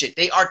on this shit.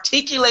 They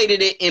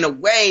articulated it in a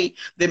way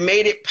that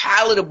made it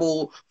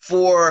palatable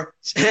for,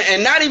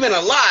 and not even a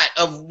lot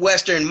of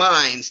Western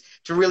minds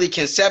to really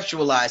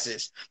conceptualize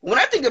this. When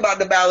I think about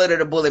the Ballad of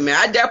the Bullet, man,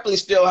 I definitely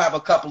still have a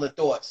couple of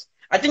thoughts.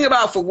 I think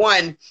about, for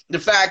one, the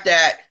fact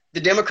that the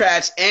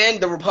Democrats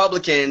and the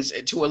Republicans,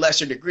 to a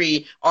lesser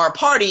degree, are a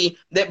party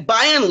that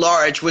by and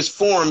large was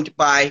formed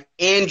by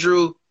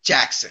Andrew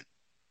Jackson.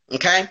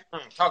 Okay?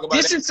 Talk about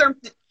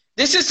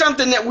This is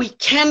something that we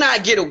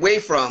cannot get away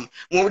from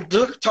when we're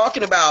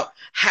talking about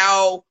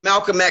how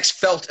Malcolm X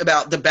felt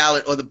about the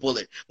ballot or the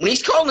bullet. When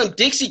he's calling them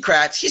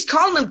Dixiecrats, he's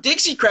calling them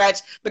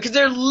Dixiecrats because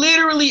they're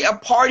literally a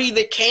party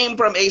that came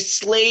from a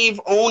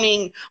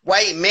slave-owning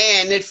white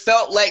man that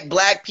felt like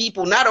black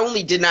people not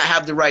only did not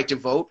have the right to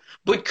vote,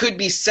 but could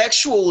be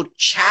sexual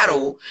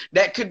chattel,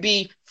 that could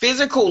be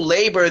physical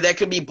labor that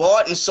could be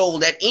bought and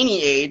sold at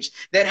any age,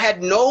 that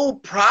had no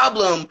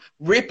problem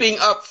ripping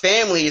up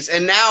families,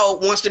 and now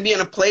wants to be in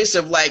a place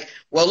of like,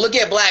 well, look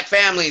at black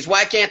families.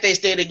 Why can't they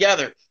stay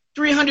together?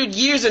 300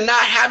 years of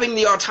not having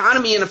the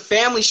autonomy in a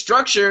family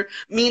structure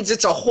means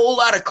it's a whole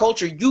lot of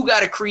culture you got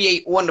to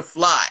create on the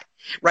fly,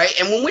 right?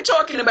 And when we're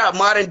talking about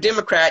modern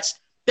Democrats,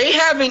 they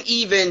haven't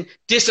even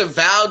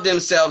disavowed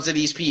themselves of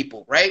these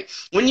people, right?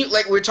 When you,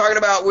 like we're talking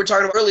about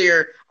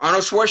earlier,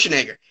 Arnold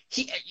Schwarzenegger.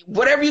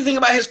 Whatever you think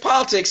about his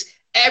politics,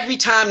 every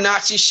time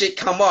Nazi shit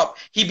come up,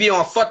 he be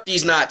on fuck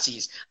these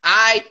Nazis.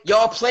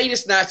 Y'all play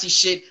this Nazi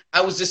shit. I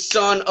was the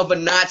son of a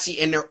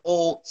Nazi and they're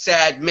old,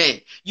 sad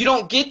men. You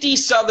don't get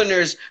these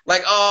Southerners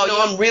like, oh,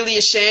 no, I'm really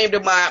ashamed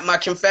of my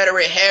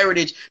Confederate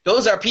heritage.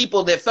 Those are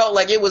people that felt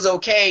like it was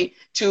okay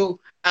to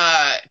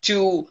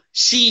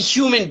see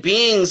human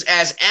beings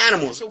as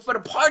animals. So for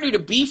the party to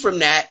be from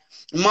that,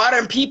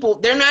 modern people,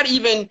 they're not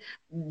even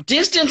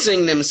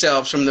distancing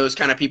themselves from those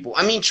kind of people.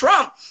 I mean,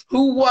 Trump,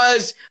 who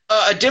was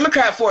a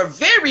Democrat for a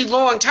very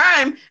long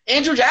time,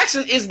 Andrew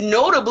Jackson is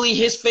notably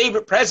his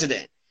favorite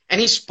president,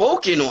 and he's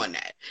spoken on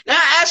that. Now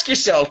ask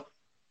yourself,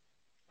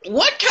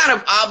 what kind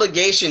of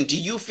obligation do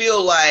you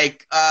feel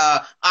like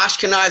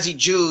Ashkenazi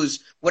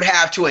Jews would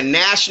have to a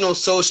National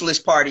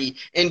Socialist Party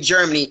in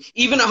Germany,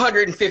 even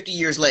 150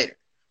 years later?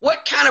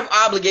 What kind of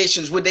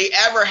obligations would they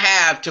ever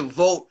have to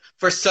vote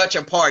for such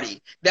a party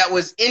that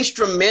was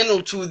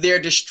instrumental to their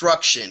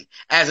destruction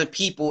as a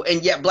people,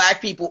 and yet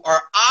black people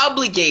are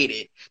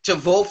obligated to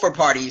vote for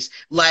parties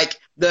like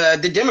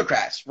the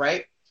Democrats,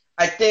 right?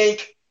 I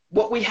think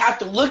what we have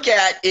to look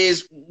at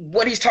is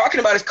what he's talking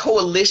about is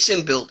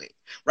coalition building,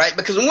 right?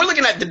 Because when we're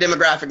looking at the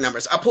demographic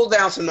numbers, I'll pull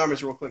down some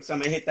numbers real quick, so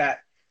I'm going to hit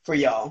that for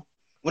y'all.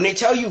 When they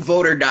tell you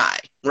vote or die,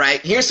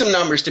 right, here's some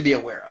numbers to be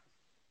aware of.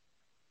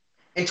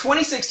 In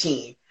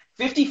 2016,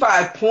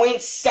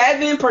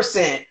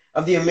 55.7%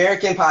 of the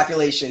American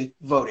population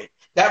voted.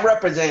 That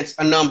represents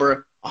a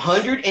number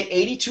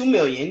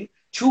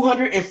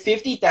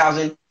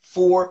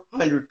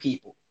 182,250,400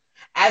 people.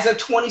 As of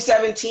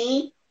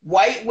 2017,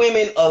 white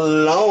women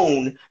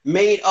alone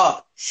made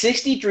up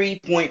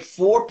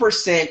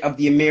 63.4% of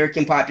the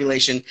American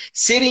population,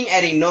 sitting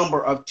at a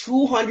number of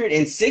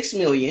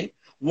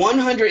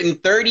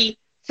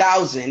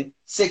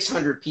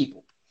 206,130,600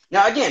 people.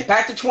 Now, again,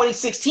 back to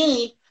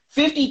 2016,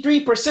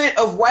 53%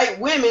 of white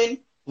women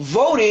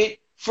voted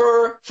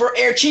for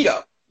Air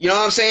Cheeto. You know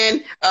what I'm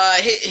saying?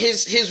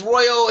 His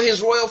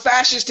royal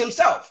fascist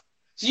himself.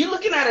 So you're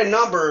looking at a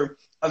number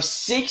of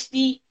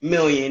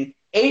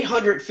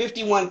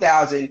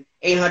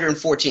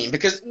 60,851,814,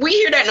 because we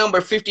hear that number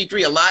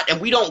 53 a lot,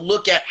 and we don't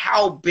look at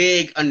how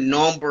big a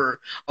number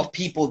of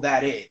people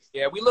that is.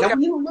 Yeah, we look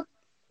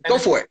go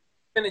for it.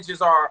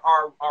 Percentages are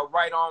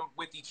right on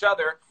with each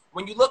other.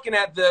 When you're looking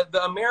at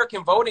the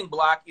American voting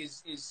bloc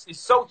is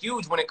so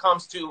huge when it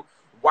comes to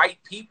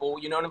white people,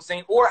 you know what I'm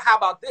saying? Or how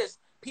about this?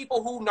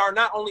 People who are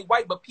not only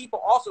white, but people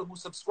also who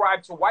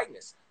subscribe to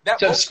whiteness.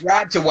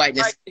 Subscribe to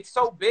whiteness. Right, it's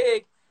so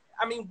big.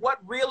 I mean, what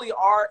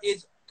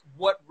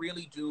what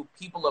really do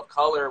people of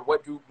color,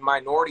 what do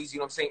minorities, you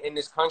know what I'm saying, in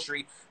this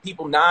country,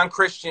 people,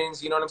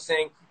 non-Christians, you know what I'm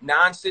saying,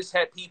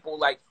 non-cishet people,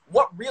 like,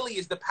 what really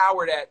is the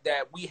power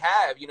that we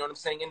have, you know what I'm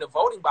saying, in the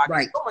voting box?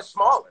 Right. It's so much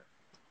smaller.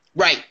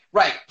 Right.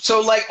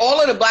 So, like,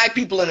 all of the black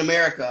people in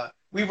America,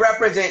 we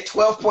represent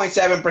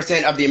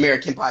 12.7% of the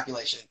American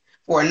population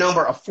for a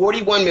number of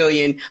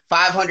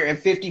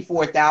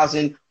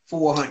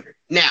 41,554,400.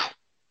 Now,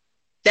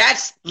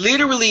 that's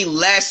literally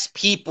less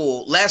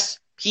people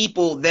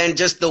than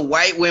just the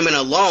white women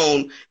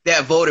alone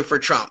that voted for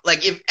Trump.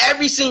 Like, if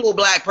every single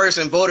black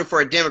person voted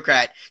for a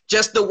Democrat,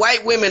 just the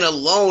white women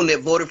alone that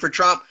voted for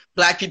Trump,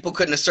 black people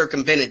couldn't have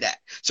circumvented that.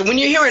 So when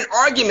you're hearing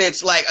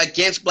arguments like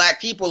against black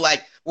people,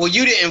 like, well,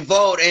 you didn't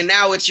vote and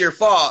now it's your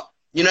fault,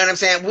 you know what I'm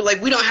saying?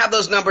 We don't have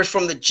those numbers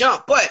from the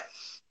jump. But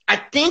I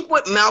think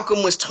what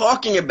Malcolm was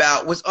talking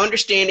about was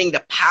understanding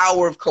the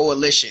power of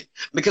coalition.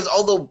 Because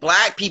although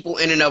black people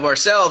in and of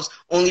ourselves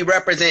only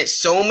represent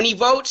so many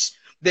votes,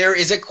 there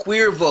is a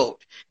queer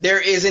vote,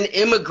 there is an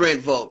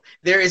immigrant vote,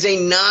 there is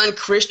a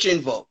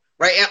non-Christian vote,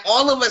 right? And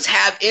all of us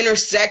have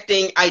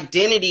intersecting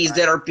identities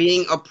that are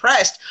being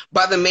oppressed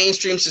by the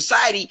mainstream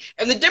society.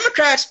 And the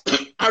Democrats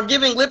are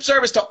giving lip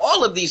service to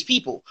all of these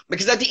people.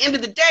 Because at the end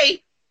of the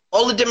day,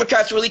 all the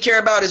Democrats really care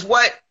about is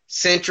what?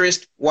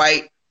 Centrist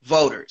white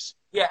voters.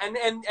 Yeah,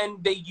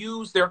 and they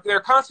use their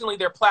constantly,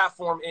 their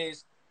platform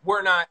is,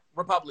 we're not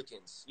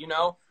Republicans, you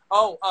know?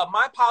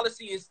 My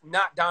policy is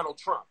not Donald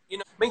Trump. You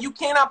know, I mean, you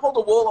cannot pull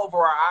the wool over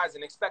our eyes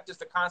and expect us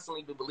to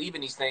constantly believe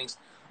in these things.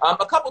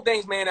 A couple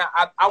things, man,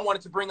 I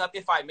wanted to bring up,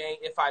 if I may.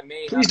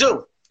 Please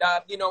do.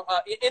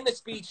 In the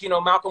speech, you know,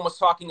 Malcolm was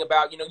talking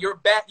about, you know, you're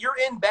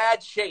in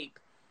bad shape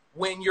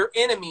when your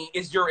enemy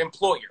is your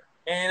employer.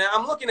 And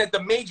I'm looking at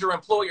the major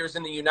employers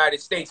in the United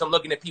States. I'm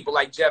looking at people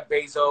like Jeff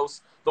Bezos,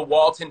 the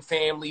Walton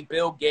family,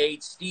 Bill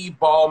Gates, Steve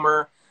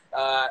Ballmer,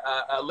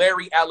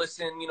 Larry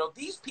Ellison. You know,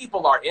 these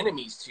people are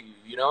enemies to you,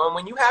 you know, and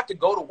when you have to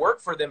go to work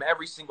for them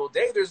every single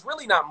day, there's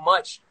really not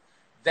much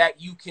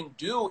that you can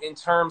do in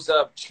terms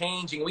of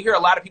changing. We hear a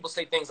lot of people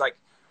say things like,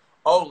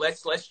 oh,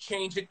 let's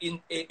change it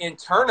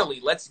internally.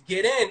 Let's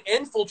get in,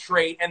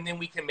 infiltrate, and then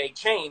we can make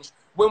change.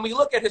 When we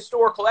look at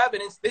historical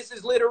evidence, this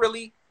is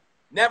literally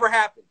never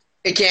happened.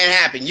 It can't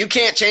happen. You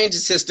can't change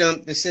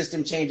the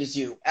system changes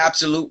you.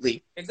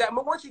 Absolutely. Exactly.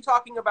 But weren't you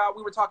talking about,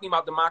 we were talking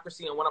about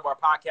democracy on one of our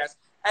podcasts,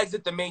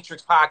 Exit the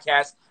Matrix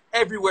podcast,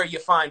 everywhere you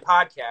find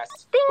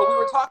podcasts. But we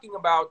were talking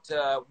about,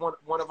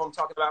 one of them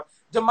talking about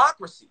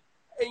democracy.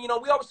 And, you know,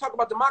 we always talk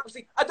about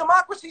democracy. A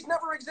democracy's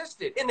never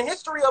existed in the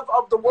history of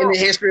the world.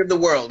 In the history of the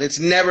world, it's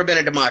never been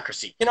a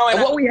democracy. You know,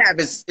 and what we have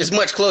is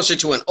much closer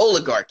to an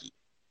oligarchy.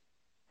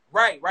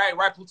 Right.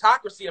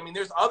 Plutocracy. I mean,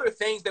 there's other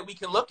things that we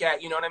can look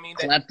at, you know what I mean?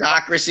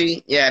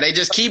 Kleptocracy. Yeah, they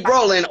just keep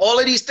rolling, all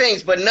of these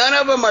things, but none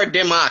of them are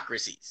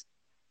democracies.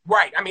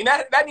 Right. I mean,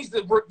 that needs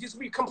to just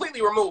be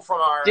completely removed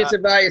from our...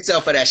 Disavow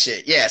yourself of that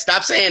shit. Yeah,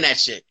 stop saying that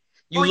shit.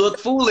 You look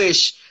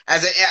foolish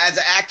as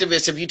an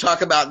activist if you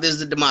talk about this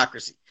is a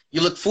democracy.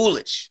 You look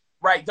foolish.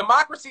 Right.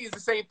 Democracy is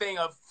the same thing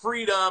of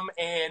freedom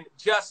and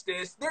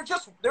justice. They're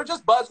just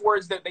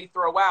buzzwords that they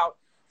throw out.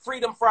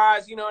 Freedom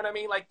fries, you know what I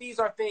mean? Like, these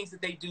are things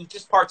that they do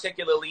just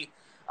particularly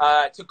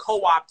to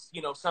co-opt,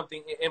 you know,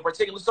 something in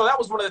particular. So that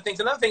was one of the things.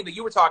 Another thing that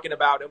you were talking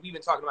about, and we've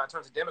been talking about in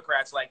terms of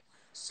Democrats, like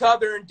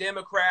Southern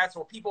Democrats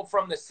or people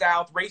from the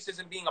South,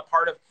 racism being a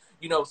part of,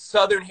 you know,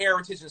 Southern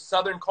heritage and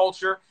Southern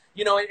culture,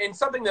 you know, and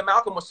something that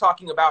Malcolm was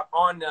talking about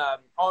on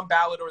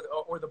ballot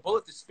or the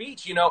bullet to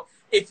speech, you know,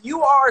 if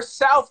you are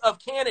south of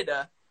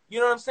Canada, you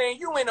know what I'm saying?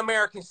 You in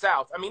American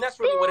South. I mean, that's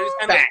really what it is.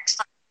 And facts.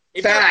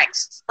 If you're a black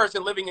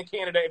person living in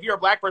Canada, if you're a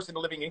black person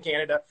living in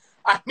Canada,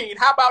 I mean,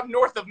 how about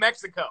north of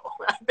Mexico?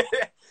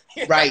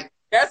 Right.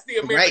 That's the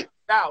American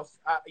South,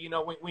 you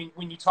know,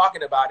 when you're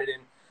talking about it.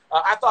 And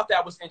I thought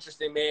that was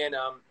interesting, man.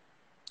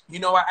 You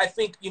know, I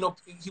think, you know,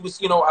 he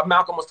was, you know,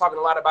 Malcolm was talking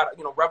a lot about,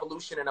 you know,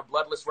 revolution and a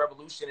bloodless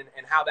revolution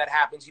and how that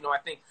happens. You know, I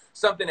think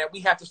something that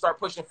we have to start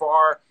pushing for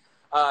our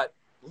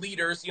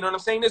leaders, you know what I'm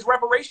saying, is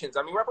reparations.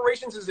 I mean,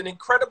 reparations is an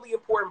incredibly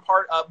important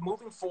part of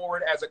moving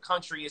forward as a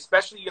country,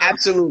 especially, you know,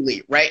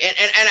 absolutely right.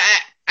 And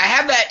I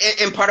have that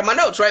in part of my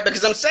notes, right?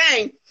 Because I'm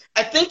saying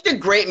I think the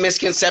great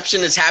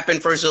misconception has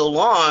happened for so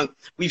long.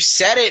 We've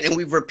said it and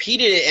we've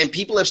repeated it, and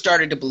people have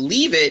started to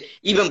believe it.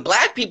 Even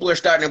black people are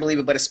starting to believe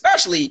it, but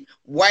especially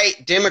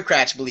white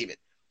Democrats believe it.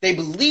 They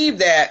believe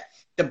that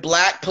the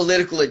black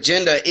political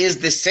agenda is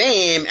the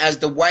same as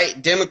the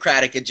white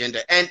Democratic agenda,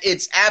 and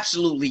it's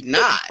absolutely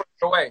not.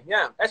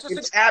 Yeah, that's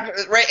just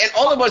right. And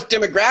all of us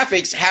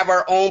demographics have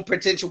our own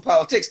potential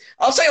politics.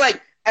 I'll say,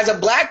 like, as a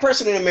black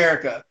person in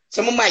America,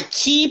 some of my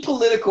key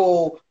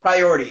political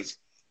priorities: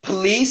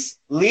 police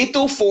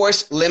lethal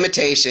force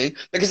limitation,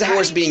 because the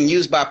force being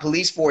used by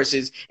police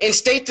forces in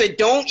states that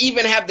don't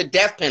even have the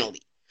death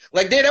penalty.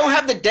 Like, they don't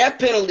have the death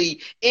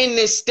penalty in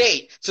this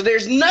state. So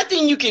there's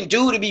nothing you can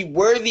do to be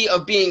worthy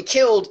of being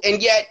killed,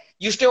 and yet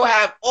you still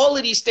have all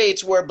of these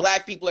states where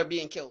black people are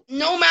being killed.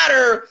 No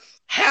matter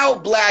how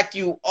black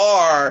you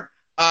are,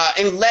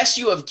 unless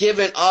you have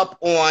given up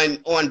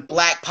on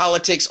black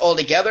politics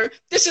altogether,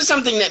 this is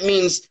something that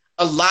means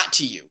a lot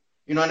to you.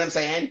 You know what I'm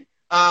saying?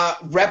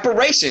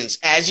 Reparations,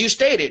 as you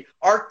stated,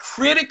 are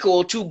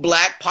critical to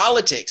Black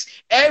politics.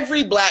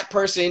 Every Black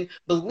person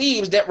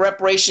believes that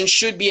reparations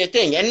should be a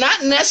thing, and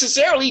not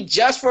necessarily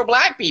just for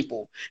Black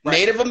people. Right.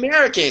 Native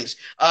Americans,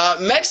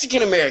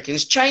 Mexican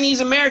Americans, Chinese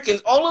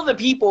Americans, all of the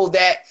people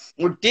that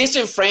were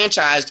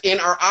disenfranchised in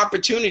our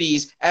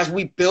opportunities as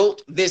we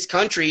built this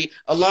country,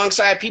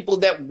 alongside people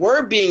that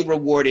were being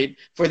rewarded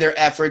for their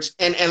efforts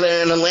and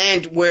a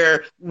land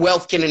where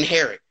wealth can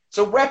inherit.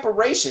 So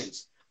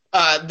reparations.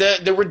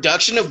 The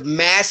reduction of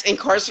mass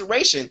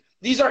incarceration.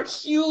 These are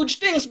huge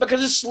things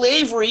because it's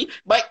slavery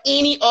by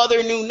any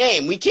other new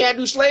name. We can't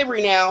do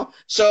slavery now,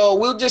 so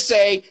we'll just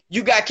say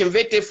you got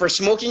convicted for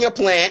smoking a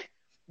plant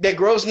that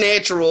grows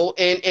natural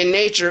in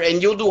nature, and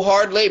you'll do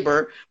hard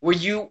labor where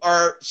you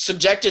are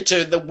subjected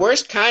to the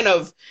worst kind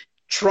of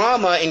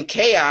trauma and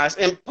chaos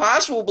and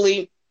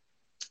possibly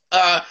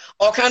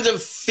all kinds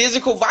of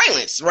physical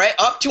violence, right?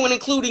 Up to and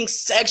including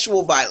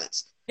sexual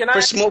violence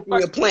for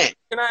smoking a plant.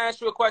 Can I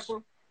ask you a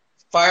question?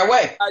 Fire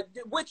away.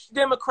 Which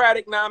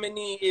Democratic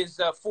nominee is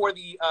for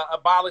the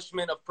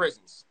abolishment of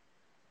prisons?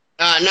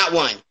 Not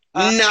one.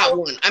 Not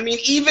one. I mean,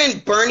 even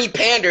Bernie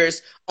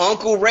Pander's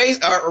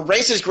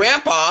racist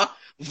grandpa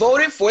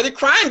voted for the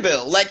crime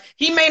bill. Like,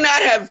 he may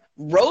not have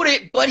wrote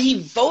it, but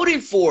he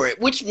voted for it,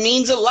 which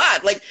means a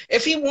lot. Like,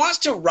 if he wants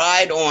to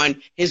ride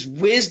on his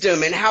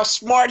wisdom and how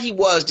smart he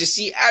was to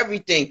see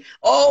everything,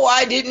 oh,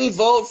 I didn't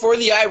vote for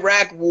the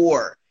Iraq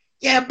war.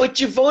 Yeah, but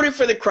you voted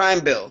for the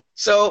crime bill.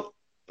 So,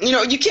 you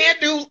know, you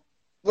can't do,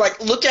 like,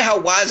 look at how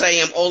wise I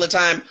am all the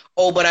time.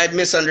 Oh, but I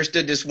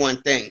misunderstood this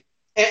one thing.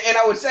 And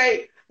I would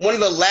say one of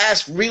the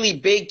last really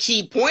big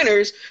key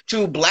pointers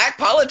to Black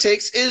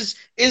politics is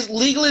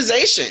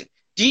legalization,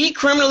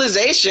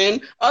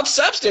 decriminalization of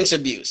substance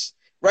abuse,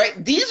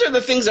 right? These are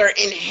the things that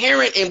are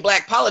inherent in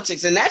Black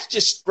politics, and that's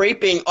just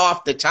scraping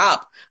off the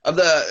top of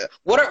the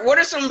what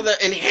are some of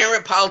the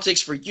inherent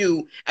politics for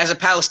you as a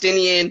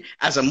Palestinian,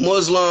 as a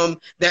Muslim,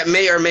 that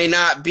may or may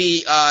not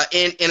be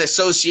in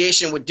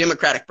association with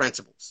democratic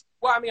principles?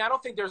 Well, I mean, I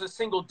don't think there's a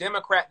single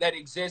Democrat that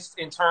exists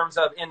in terms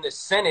of in the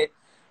Senate,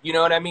 you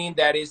know what I mean,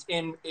 that is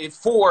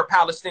for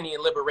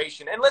Palestinian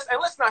liberation. And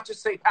let's not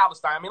just say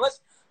Palestine. I mean,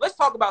 let's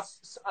talk about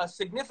a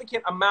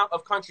significant amount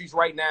of countries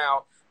right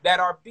now that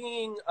are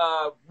being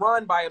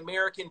run by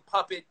American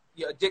puppet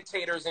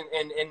dictators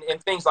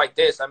and things like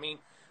this. I mean,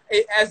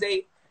 as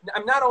a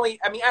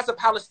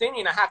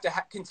Palestinian, I have to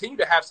continue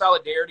to have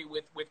solidarity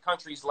with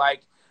countries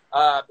like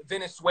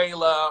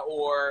Venezuela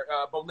or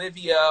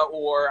Bolivia,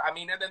 or, I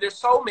mean, there's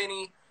so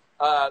many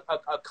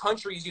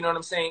countries, you know what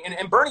I'm saying?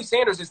 And Bernie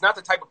Sanders is not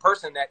the type of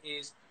person that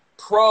is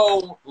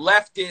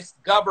pro-leftist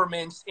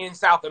governments in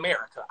South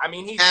America. I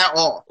mean, he's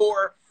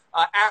for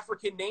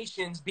African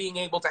nations being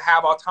able to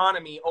have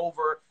autonomy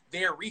over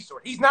their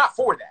resource. He's not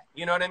for that,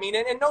 you know what I mean?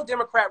 And no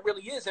Democrat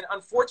really is. And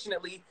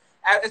unfortunately,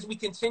 as we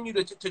continue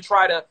to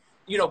try to,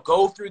 you know,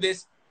 go through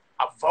this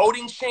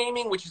voting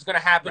shaming, which is going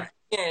to happen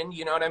again,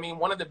 you know what I mean?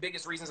 One of the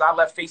biggest reasons I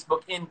left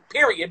Facebook in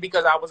period,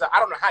 because I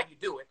don't know how you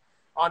do it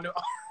on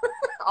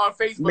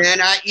Facebook.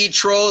 Man, I eat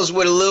trolls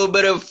with a little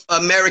bit of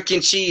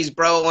American cheese,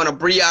 bro, on a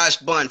brioche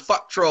bun.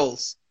 Fuck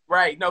trolls.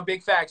 Right. No,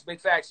 big facts,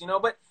 you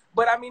know, but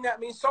I mean,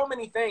 so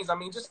many things. I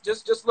mean,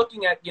 just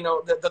looking at, you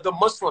know, the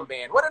Muslim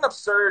ban. What an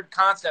absurd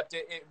concept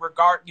in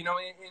regard, you know,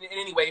 in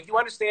any way. If you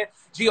understand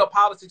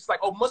geopolitics,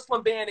 like, oh,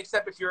 Muslim ban,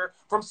 except if you're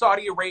from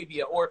Saudi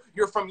Arabia or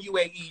you're from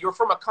UAE, you're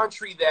from a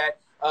country that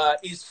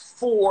is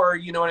for,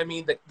 you know what I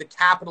mean, the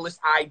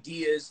capitalist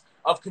ideas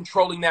of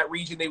controlling that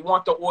region. They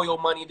want the oil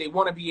money. They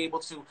want to be able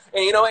to,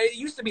 and, you know, it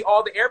used to be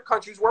all the Arab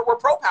countries were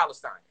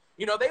pro-Palestine.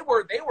 You know, it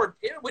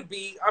would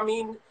be, I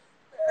mean,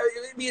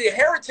 it'd be a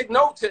heretic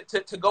note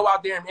to go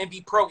out there and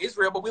be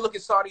pro-Israel, but we look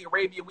at Saudi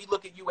Arabia, we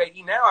look at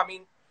UAE now. I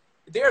mean,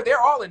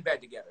 they're all in bed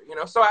together, you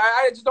know. So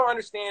I just don't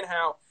understand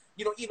how,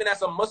 you know, even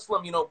as a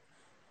Muslim, you know,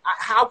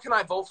 how can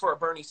I vote for a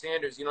Bernie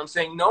Sanders? You know what I'm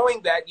saying?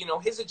 Knowing that, you know,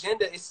 his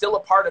agenda is still a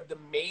part of the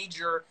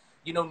major,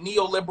 you know,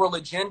 neoliberal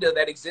agenda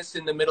that exists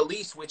in the Middle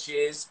East, which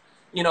is,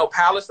 you know,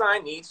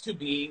 Palestine needs to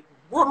be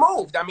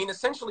removed. I mean,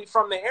 essentially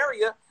from the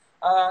area.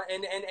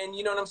 And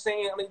you know what I'm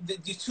saying? I mean,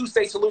 these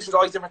two-state solutions,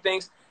 all these different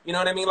things, you know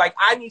what I mean? Like,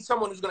 I need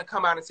someone who's going to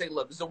come out and say,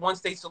 look, this is a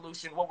one-state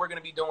solution. What we're going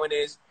to be doing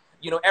is,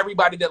 you know,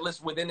 everybody that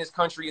lives within this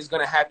country is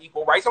going to have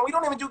equal rights. And we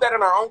don't even do that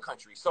in our own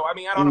country. So, I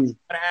mean, I don't know if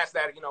I'm going to ask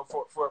that, you know,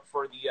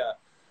 for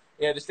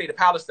the state of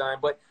Palestine.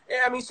 But,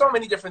 I mean, so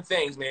many different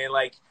things, man.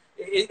 Like,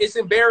 it's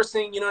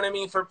embarrassing, you know what I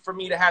mean, for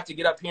me to have to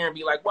get up here and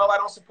be like, well, I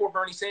don't support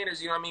Bernie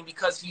Sanders, you know what I mean,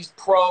 because he's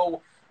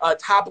pro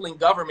toppling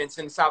governments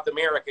in South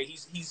America.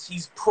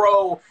 He's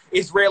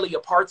pro-Israeli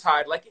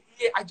apartheid. Like,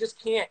 I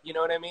just can't, you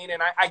know what I mean?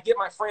 And I get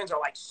my friends are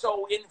like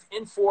so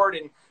in for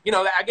it, and, you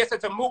know, I guess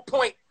that's a moot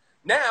point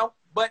now.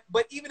 But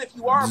even if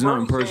you are, it's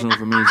not personal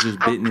for me. It's just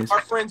business.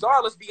 Our friends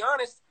are. Let's be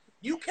honest.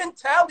 You can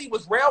tell he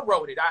was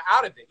railroaded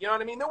out of it. You know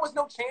what I mean? There was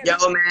no chance. Yo,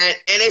 man, and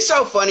it's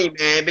so funny,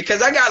 man,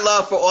 because I got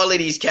love for all of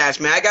these cats,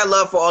 man. I got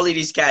love for all of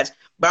these cats.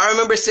 But I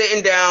remember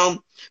sitting down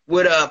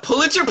with a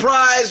Pulitzer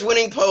Prize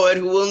winning poet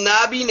who will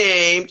not be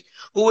named,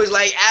 who is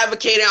like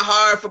advocating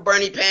hard for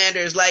Bernie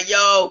Panders, like,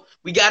 yo,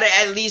 we got to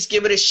at least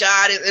give it a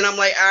shot. And I'm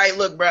like, all right,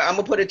 look, bro, I'm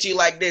going to put it to you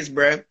like this,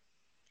 bro.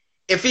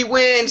 If he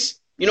wins,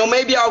 you know,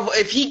 maybe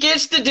if he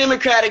gets the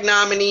Democratic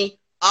nominee,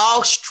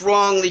 I'll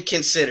strongly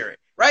consider it,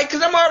 right?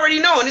 Because I'm already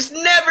knowing it's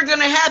never going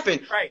to happen.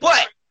 Right.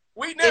 But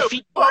we knew. If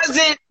he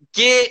doesn't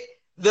get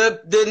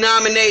the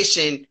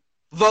nomination,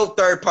 vote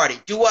third party.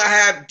 Do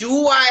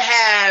I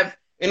have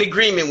an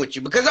agreement with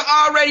you? Because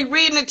I'm already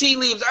reading the tea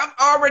leaves. I've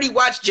already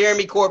watched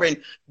Jeremy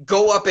Corbyn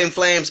go up in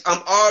flames.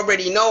 I'm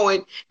already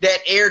knowing that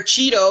Air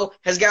Cheeto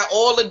has got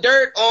all the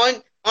dirt on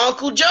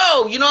Uncle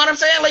Joe. You know what I'm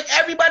saying? Like,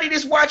 everybody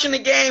that's watching the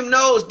game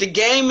knows the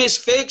game is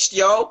fixed,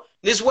 yo.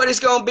 This is what it's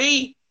going to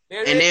be.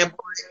 Then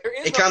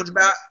it comes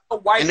about,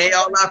 and they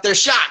all out there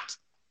shocked.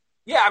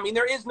 Yeah, I mean,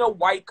 there is no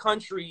white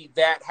country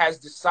that has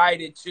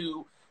decided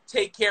to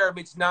take care of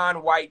its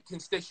non-white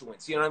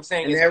constituents. You know what I'm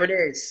saying? And there it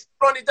is.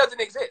 It doesn't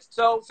exist.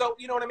 So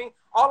you know what I mean?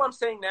 All I'm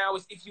saying now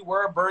is if you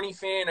were a Bernie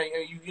fan, or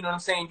you know what I'm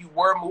saying, you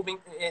were moving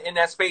in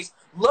that space,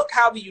 look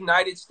how the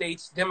United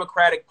States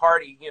Democratic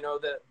Party, you know,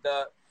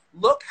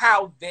 look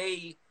how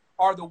they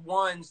are the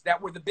ones that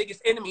were the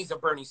biggest enemies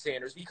of Bernie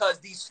Sanders, because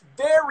these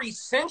very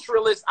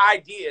centralist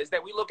ideas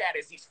that we look at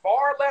as these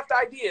far left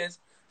ideas,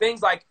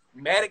 things like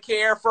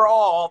Medicare for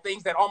all,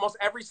 things that almost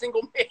every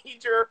single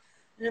major,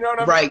 you know what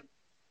I mean? Right.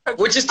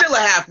 Which is still a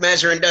half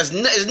measure and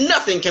is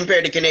nothing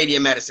compared to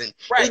Canadian medicine.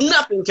 Right. It's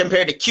nothing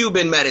compared to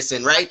Cuban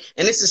medicine, right?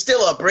 And this is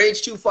still a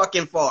bridge too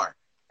fucking far.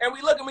 And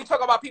we look and we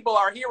talk about people,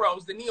 our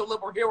heroes, the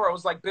neoliberal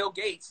heroes like Bill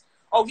Gates.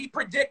 Oh, he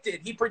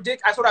predicted,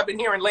 that's what I've been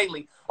hearing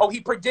lately. Oh, he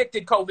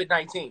predicted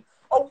COVID-19.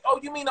 Oh,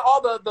 you mean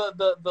all the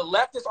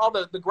leftists, all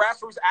the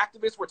grassroots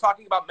activists were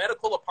talking about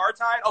medical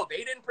apartheid? Oh,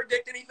 they didn't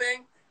predict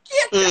anything?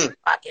 Get the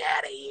fuck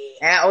out of here.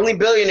 Yeah, only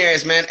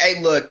billionaires, man.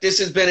 Hey, look, this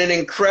has been an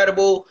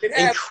incredible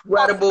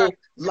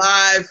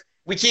live.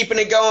 We keeping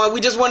it going. We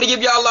just want to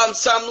give y'all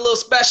something a little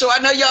special. I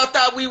know y'all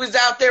thought we was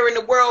out there in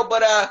the world,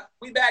 but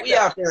we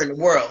out there in the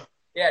world.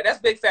 Yeah, that's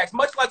big facts.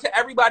 Much love to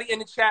everybody in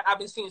the chat. I've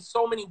been seeing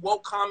so many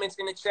woke comments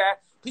in the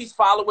chat. Please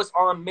follow us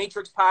on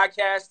Matrix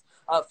Podcast.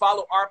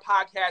 Follow our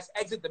podcast,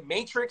 Exit the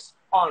Matrix,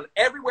 on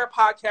everywhere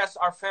podcasts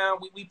are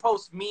found. We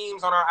post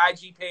memes on our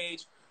IG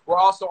page. We're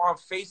also on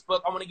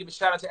Facebook. I want to give a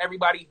shout out to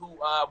everybody who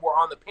were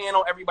on the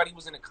panel. Everybody who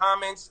was in the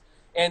comments.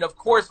 And, of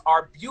course,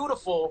 our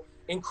beautiful,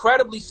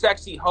 incredibly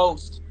sexy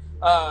host,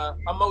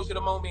 Emoji the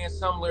Mo Man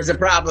Sumler. It's a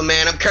problem,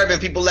 man. I'm curbing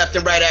people left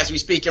and right as we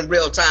speak in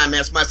real time.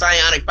 That's my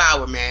psionic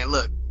power, man.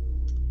 Look.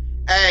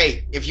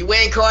 Hey, if you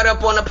ain't caught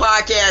up on the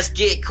podcast,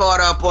 get caught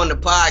up on the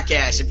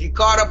podcast. If you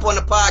caught up on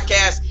the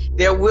podcast,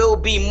 there will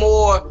be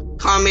more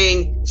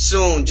coming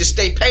soon. Just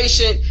stay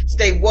patient,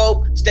 stay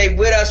woke, stay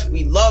with us.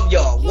 We love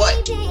y'all.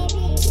 What?